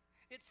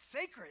 It's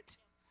sacred.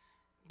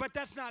 But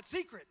that's not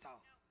secret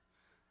though.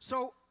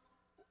 So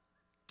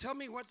tell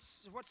me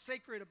what's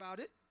sacred about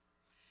it?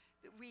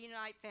 We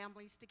unite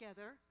families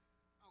together.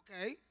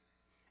 Okay.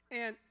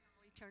 And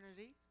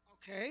eternity.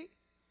 Okay.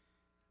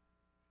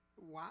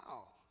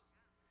 Wow.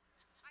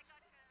 I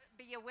got to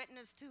be a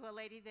witness to a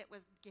lady that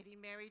was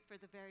getting married for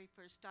the very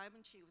first time,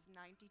 and she was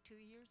 92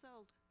 years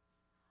old.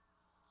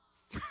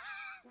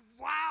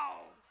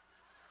 Wow.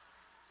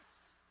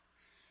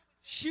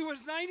 She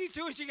was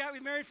 92 and she got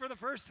married for the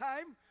first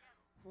time?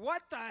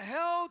 What the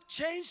hell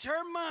changed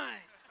her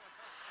mind?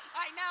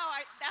 I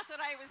know, that's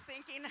what I was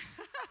thinking.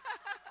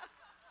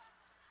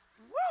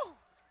 Woo,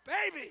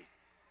 baby,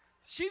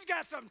 she's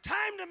got some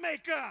time to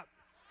make up.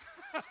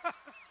 She's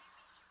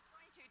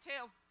going to,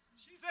 too.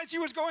 She said she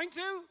was going to?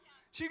 Yeah.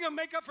 She's going to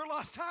make up for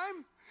lost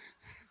time?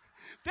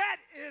 That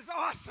is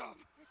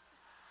awesome.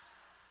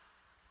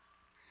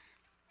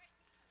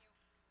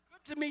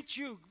 Good to meet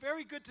you.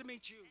 Very good to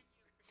meet you.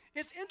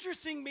 It's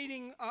interesting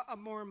meeting a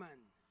Mormon.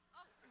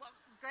 Oh, well,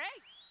 great.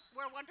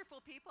 We're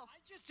wonderful people. I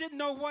just didn't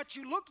know what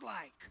you looked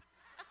like.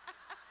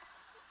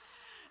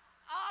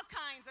 All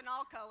kinds and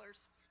all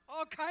colors.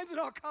 All kinds and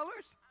all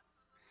colors?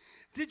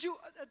 Did you,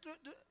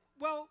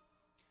 well,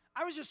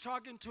 I was just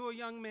talking to a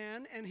young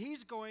man, and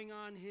he's going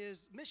on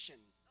his mission.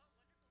 Oh,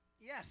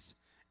 wonderful. Yes,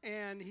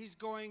 and he's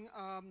going,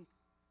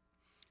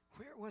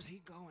 where was he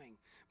going?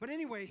 But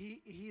anyway,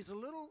 he's a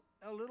little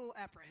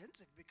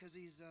apprehensive because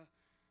he's,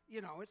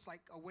 it's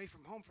like away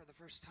from home for the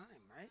first time,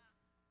 right?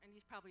 And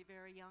he's probably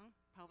very young,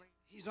 probably.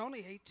 He's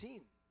only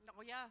 18.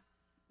 Oh, yeah,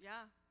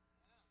 yeah.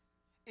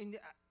 And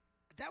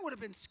that would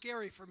have been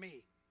scary for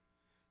me.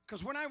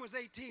 Because when I was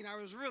 18, I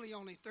was really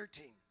only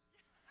 13.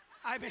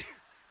 I mean,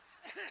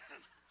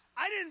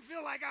 I didn't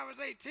feel like I was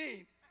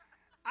 18.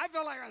 I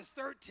felt like I was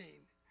 13.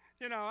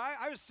 You know,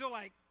 I was still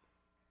like,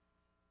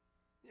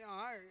 you know,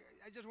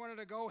 I just wanted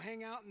to go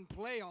hang out and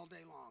play all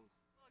day long.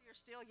 Well, you're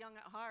still young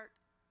at heart.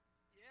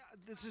 Yeah,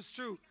 this is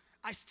true.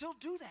 I still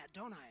do that,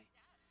 don't I?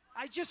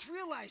 I just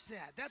realized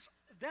that.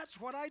 That's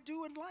what I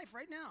do in life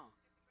right now.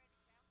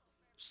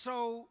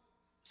 So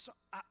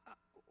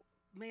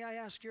may I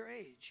ask your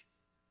age?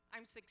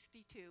 I'm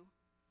 62.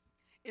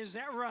 Is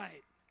that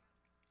right?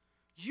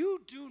 You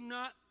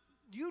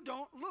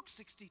don't look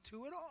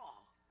 62 at all.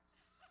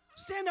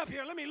 Stand up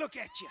here, let me look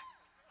at you.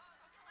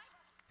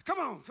 Come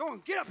on,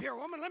 get up here,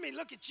 woman, let me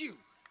look at you.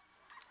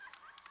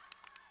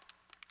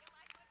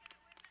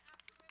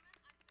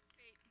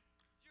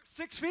 You're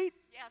 6 feet?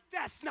 Yes.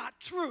 That's not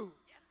true.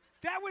 Yes.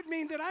 That would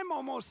mean that I'm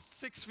almost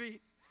 6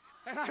 feet.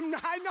 And I'm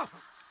not, I know.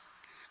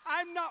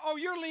 I'm not, oh,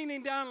 you're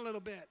leaning down a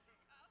little bit.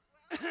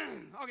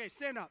 Okay,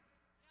 stand up.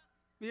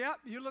 Yep,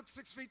 you look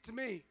 6 feet to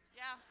me.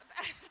 Yeah,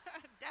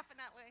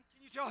 definitely.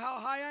 Can you tell how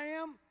high I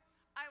am?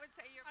 I would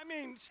say you're... I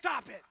mean,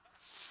 stop it.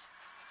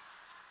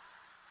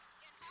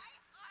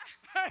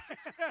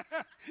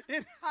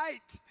 In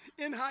height.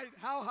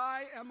 How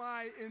high am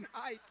I in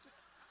height?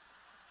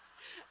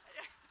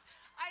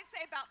 I'd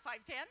say about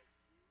 5'10".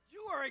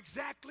 You are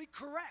exactly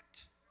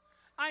correct.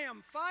 I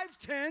am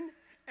 5'10",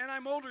 and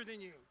I'm older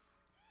than you.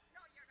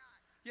 No, you're not.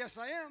 Yes,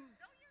 I am.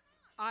 No, you're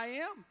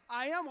not.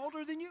 I am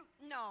older than you.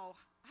 No.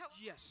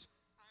 Yes,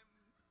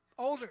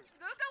 I'm older.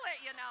 Google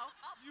it, you know.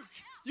 Oh,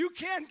 You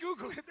can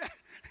Google it.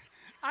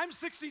 I'm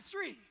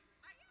 63.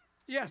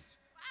 Yes.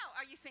 Wow,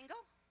 are you single?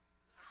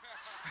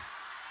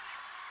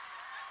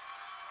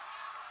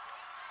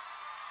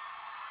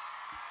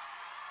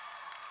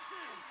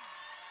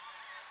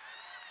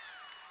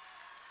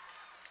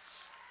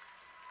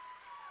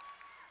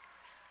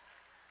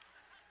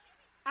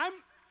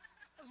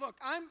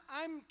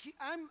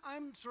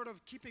 I'm sort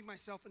of keeping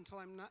myself until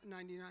I'm not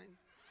 99.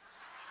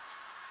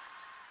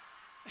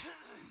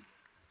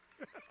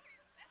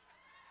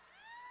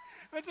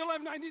 Until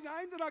I'm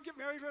 99, then I'll get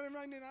married when I'm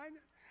 99.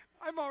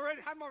 I'm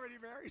already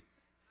married.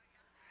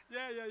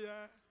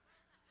 Yeah.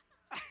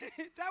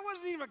 That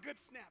wasn't even a good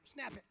snap.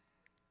 Snap it.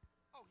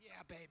 Oh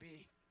yeah,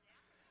 baby.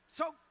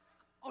 So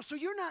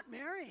you're not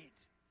married.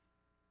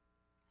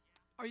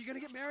 Are you gonna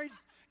get married?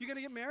 You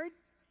gonna get married?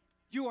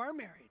 You are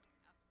married.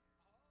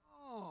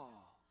 Oh.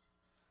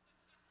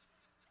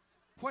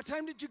 What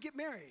time did you get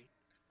married?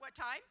 What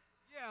time?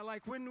 Yeah,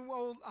 like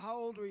how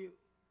old were you?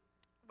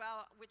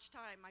 Well, which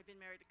time? I've been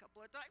married a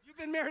couple of times. You've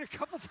been married a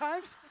couple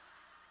times?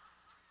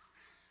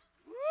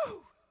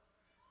 Woo!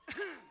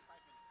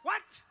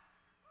 What?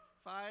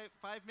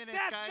 5 minutes,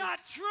 That's guys. not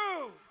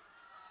true!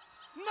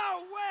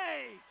 No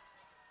way!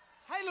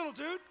 Hi, little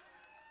dude.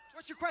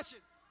 What's your question?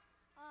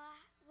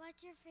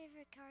 What's your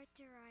favorite car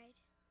to ride?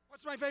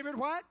 What's my favorite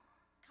what?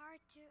 Car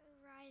to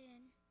ride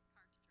in.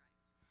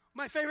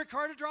 My favorite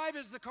car to drive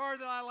is the car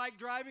that I like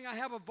driving. I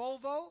have a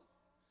Volvo.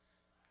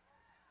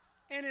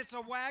 And it's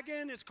a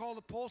wagon. It's called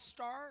a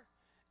Polestar.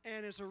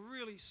 And it's a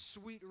really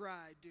sweet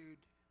ride, dude.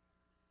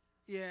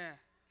 Yeah.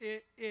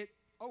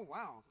 Oh,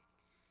 wow.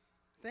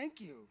 Thank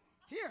you.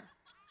 Here,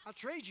 I'll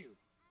trade you.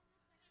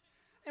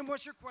 And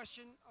what's your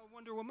question,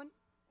 Wonder Woman?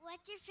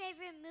 What's your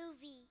favorite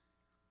movie?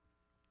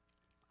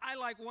 I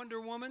like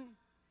Wonder Woman.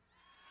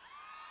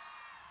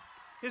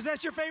 Is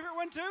that your favorite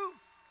one, too?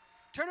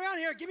 Turn around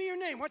here. Give me your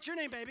name. What's your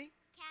name, baby?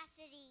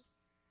 Cassidy.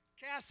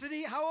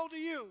 Cassidy, how old are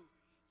you?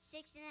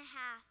 6.5.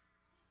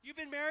 You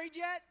been married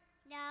yet?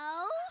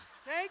 No.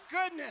 Thank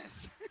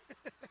goodness.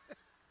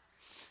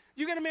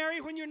 You gonna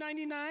marry when you're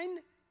 99?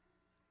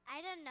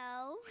 I don't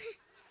know.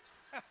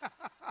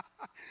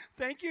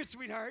 Thank you,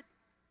 sweetheart.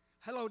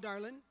 Hello,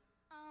 darling.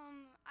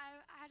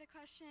 I had a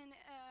question.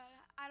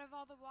 Out of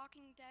all the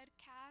Walking Dead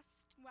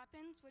cast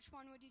weapons, which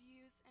one would you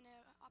use in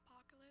an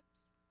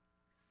apocalypse?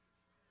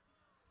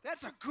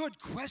 That's a good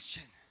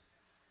question.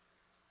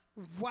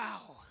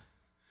 Wow.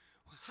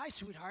 Hi,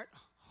 sweetheart.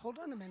 Hold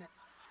on a minute.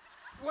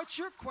 What's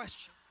your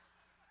question?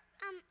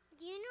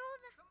 Do you know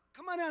the...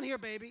 Come on down here,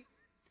 baby.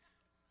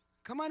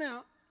 Come on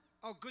out.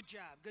 Oh, good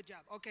job.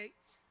 Okay.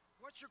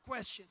 What's your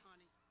question,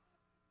 honey?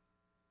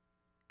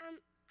 I know...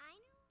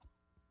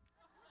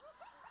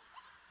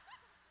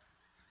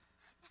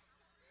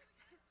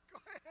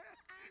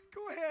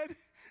 Go ahead.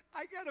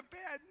 I got a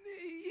bad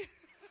knee.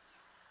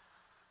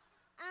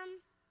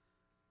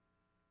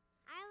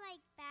 I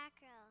like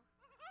Batgirl.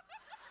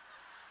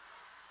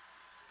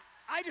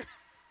 I do.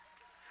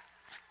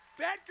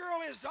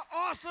 Batgirl is the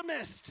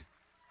awesomest.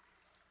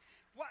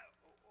 What?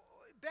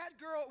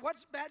 Batgirl.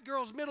 What's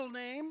Batgirl's middle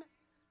name?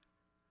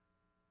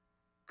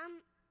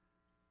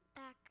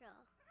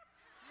 Batgirl.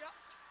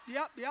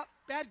 Yep.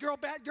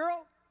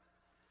 Batgirl.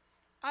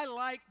 I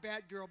like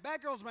Batgirl.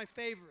 Batgirl's my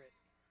favorite.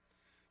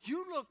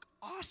 You look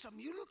awesome.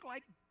 You look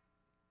like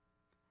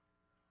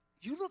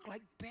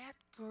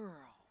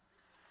Batgirl.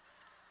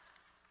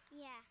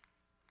 Yeah.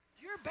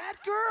 You're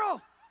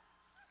Batgirl.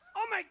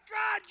 Oh my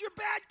God, you're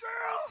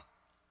Batgirl.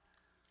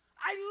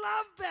 I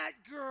love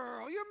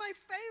Batgirl. You're my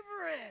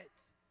favorite.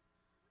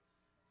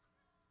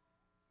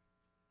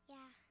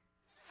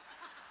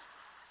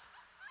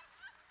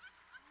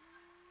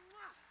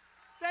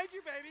 Thank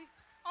you, baby.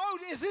 Oh,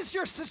 is this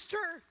your sister?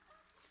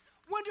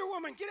 Wonder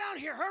Woman, get out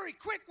here. Hurry,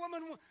 quick,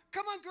 woman.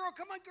 Come on, girl.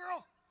 Come on,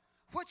 girl.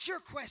 What's your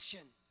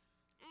question?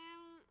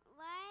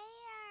 Why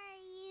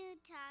are you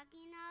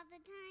talking all the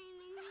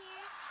time in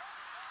here?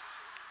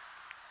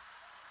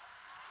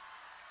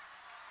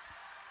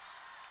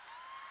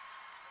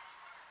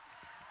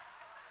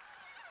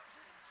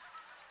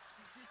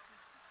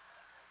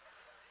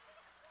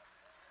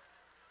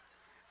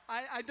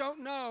 I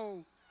don't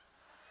know.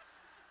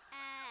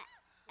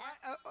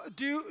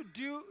 Do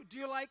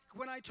you like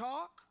when I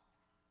talk?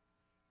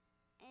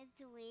 It's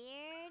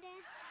weird.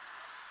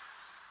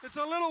 It's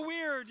a little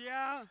weird,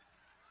 yeah?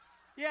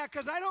 Yeah,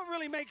 because I don't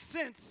really make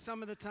sense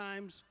some of the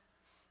times.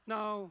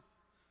 No.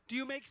 Do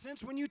you make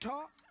sense when you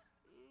talk?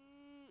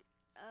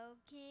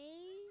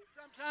 Okay.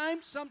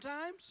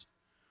 Sometimes.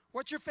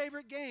 What's your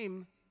favorite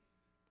game?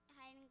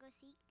 Hide and go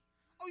seek.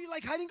 Oh, you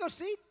like hide and go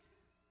seek?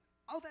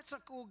 Oh, that's a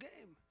cool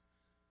game.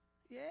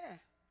 Yeah.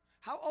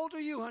 How old are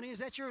you, honey? Is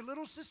that your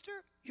little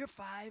sister? You're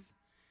 5.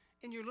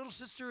 And your little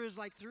sister is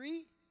like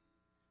 3?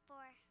 4.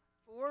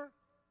 4?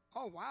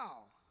 Oh,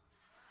 wow.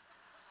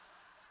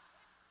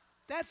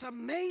 That's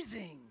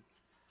amazing.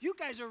 You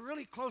guys are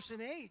really close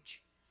in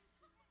age.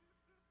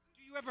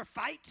 Do you ever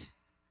fight?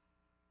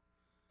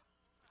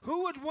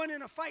 Who would win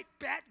in a fight,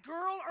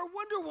 Batgirl or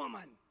Wonder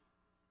Woman?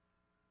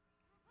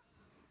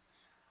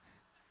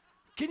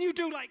 Can you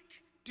do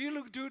like,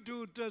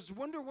 does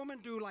Wonder Woman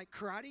do like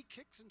karate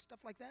kicks and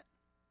stuff like that?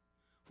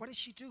 What does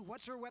she do?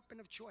 What's her weapon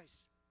of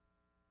choice?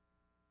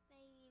 By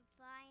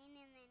flying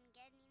and then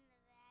getting the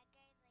bad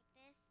guys like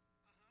this.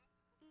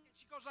 And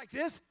she goes like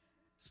this,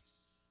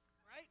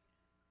 right?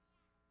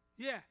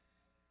 Yeah.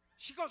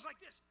 She goes like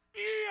this.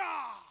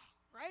 Eeah!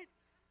 Right?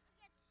 She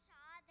gets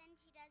shot, then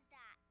she does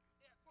that.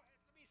 Yeah, go ahead.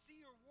 Let me see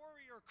your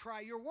warrior cry,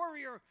 your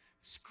warrior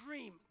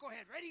scream. Go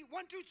ahead. Ready?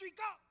 1, 2, 3,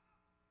 go!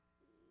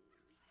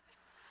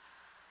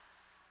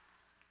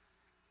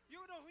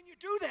 You know, when you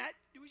do that,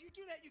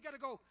 you got to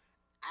go,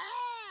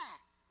 ah!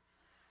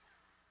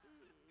 You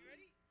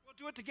ready? We'll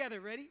do it together.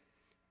 Ready?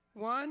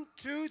 1,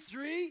 2,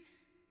 3.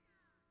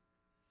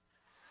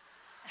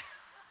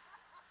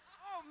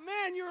 Oh,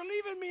 man, you're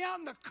leaving me out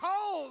in the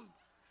cold.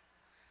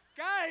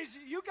 Guys,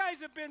 you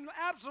guys have been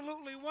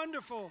absolutely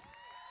wonderful.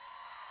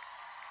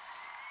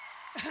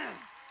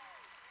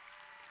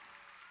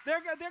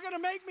 They're going to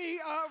make me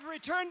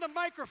return the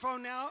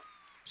microphone now.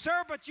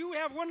 Sir, but you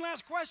have one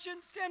last question.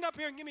 Stand up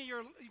here and give me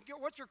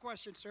what's your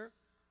question, sir?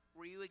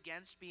 Were you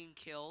against being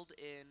killed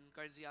in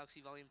Guardians of the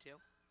Galaxy Volume 2?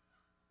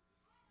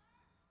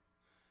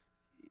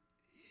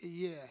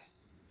 Yeah.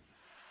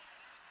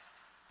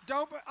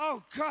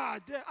 Oh,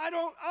 God.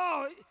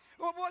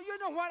 Well, you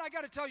know what? I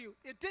got to tell you,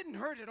 it didn't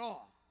hurt at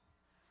all.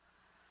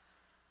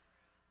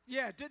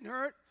 Yeah, it didn't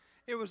hurt.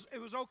 It was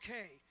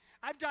okay.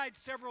 I've died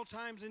several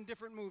times in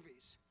different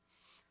movies.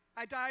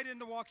 I died in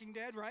The Walking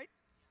Dead, right?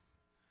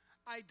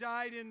 I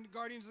died in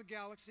Guardians of the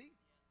Galaxy,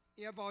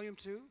 yeah, Volume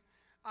 2.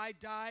 I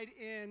died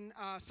in,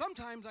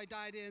 sometimes I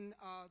died in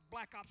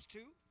Black Ops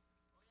 2.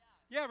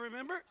 Yeah,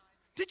 remember?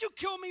 Did you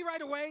kill me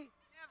right away?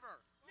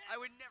 Never. I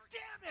would never.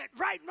 Damn it!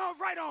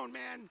 Right on,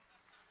 man.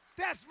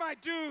 That's my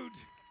dude.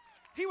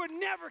 He would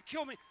never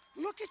kill me.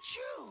 Look at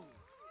you.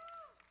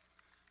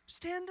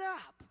 Stand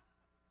up.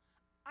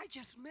 I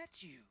just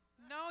met you.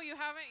 No, you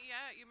haven't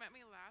yet. You met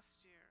me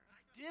last year.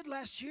 I did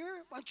last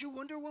year? Aren't you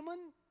Wonder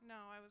Woman? No,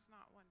 I was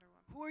not Wonder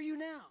Woman. Who are you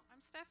now?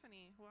 I'm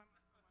Stephanie. Who I'm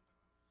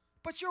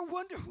But you're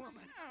Wonder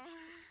Woman. No.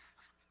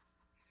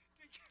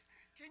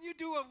 Can you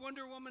do a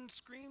Wonder Woman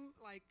scream,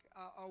 like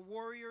a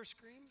warrior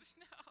scream?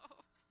 No.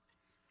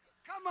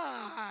 Come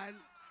on.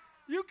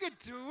 You could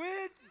do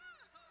it.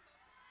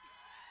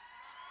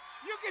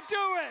 You could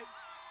do it.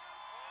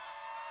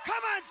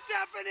 Come on,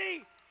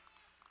 Stephanie.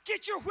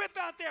 Get your whip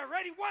out there.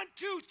 Ready? 1,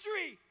 2,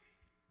 3.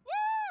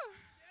 Woo!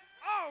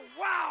 Oh,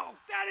 wow.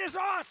 That is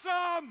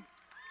awesome.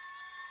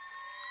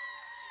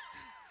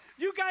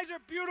 You guys are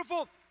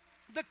beautiful.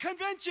 The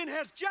convention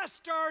has just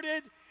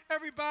started,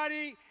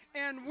 everybody,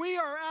 and we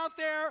are out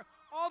there.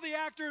 All the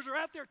actors are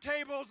at their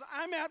tables.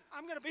 I'm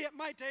going to be at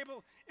my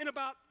table in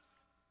about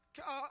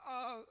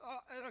a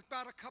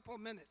couple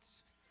of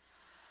minutes.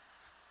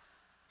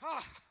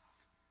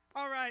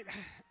 All right.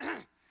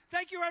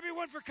 Thank you,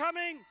 everyone, for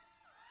coming.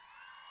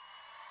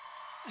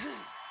 Everybody,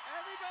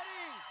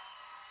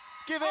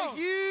 give a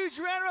huge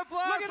round of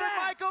applause look at for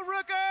that. Michael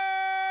Rooker.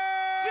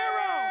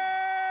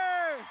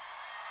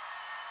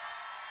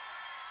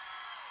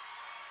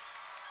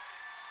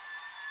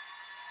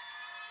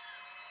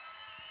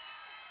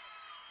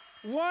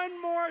 0.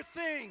 One more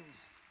thing.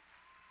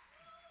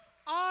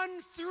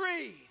 On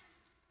 3,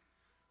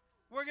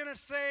 we're going to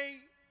say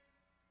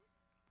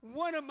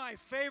one of my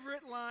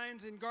favorite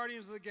lines in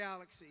Guardians of the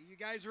Galaxy. You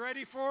guys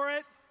ready for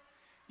it?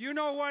 You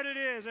know what it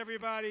is,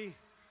 everybody.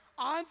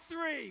 On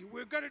 3,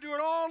 we're going to do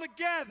it all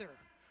together.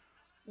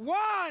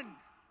 1,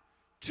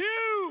 2,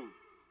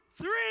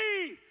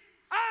 3.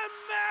 I'm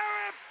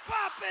Mary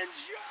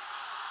Poppins.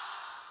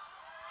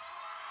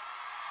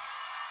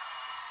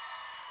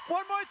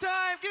 One more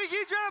time. Give a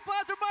huge round of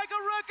applause for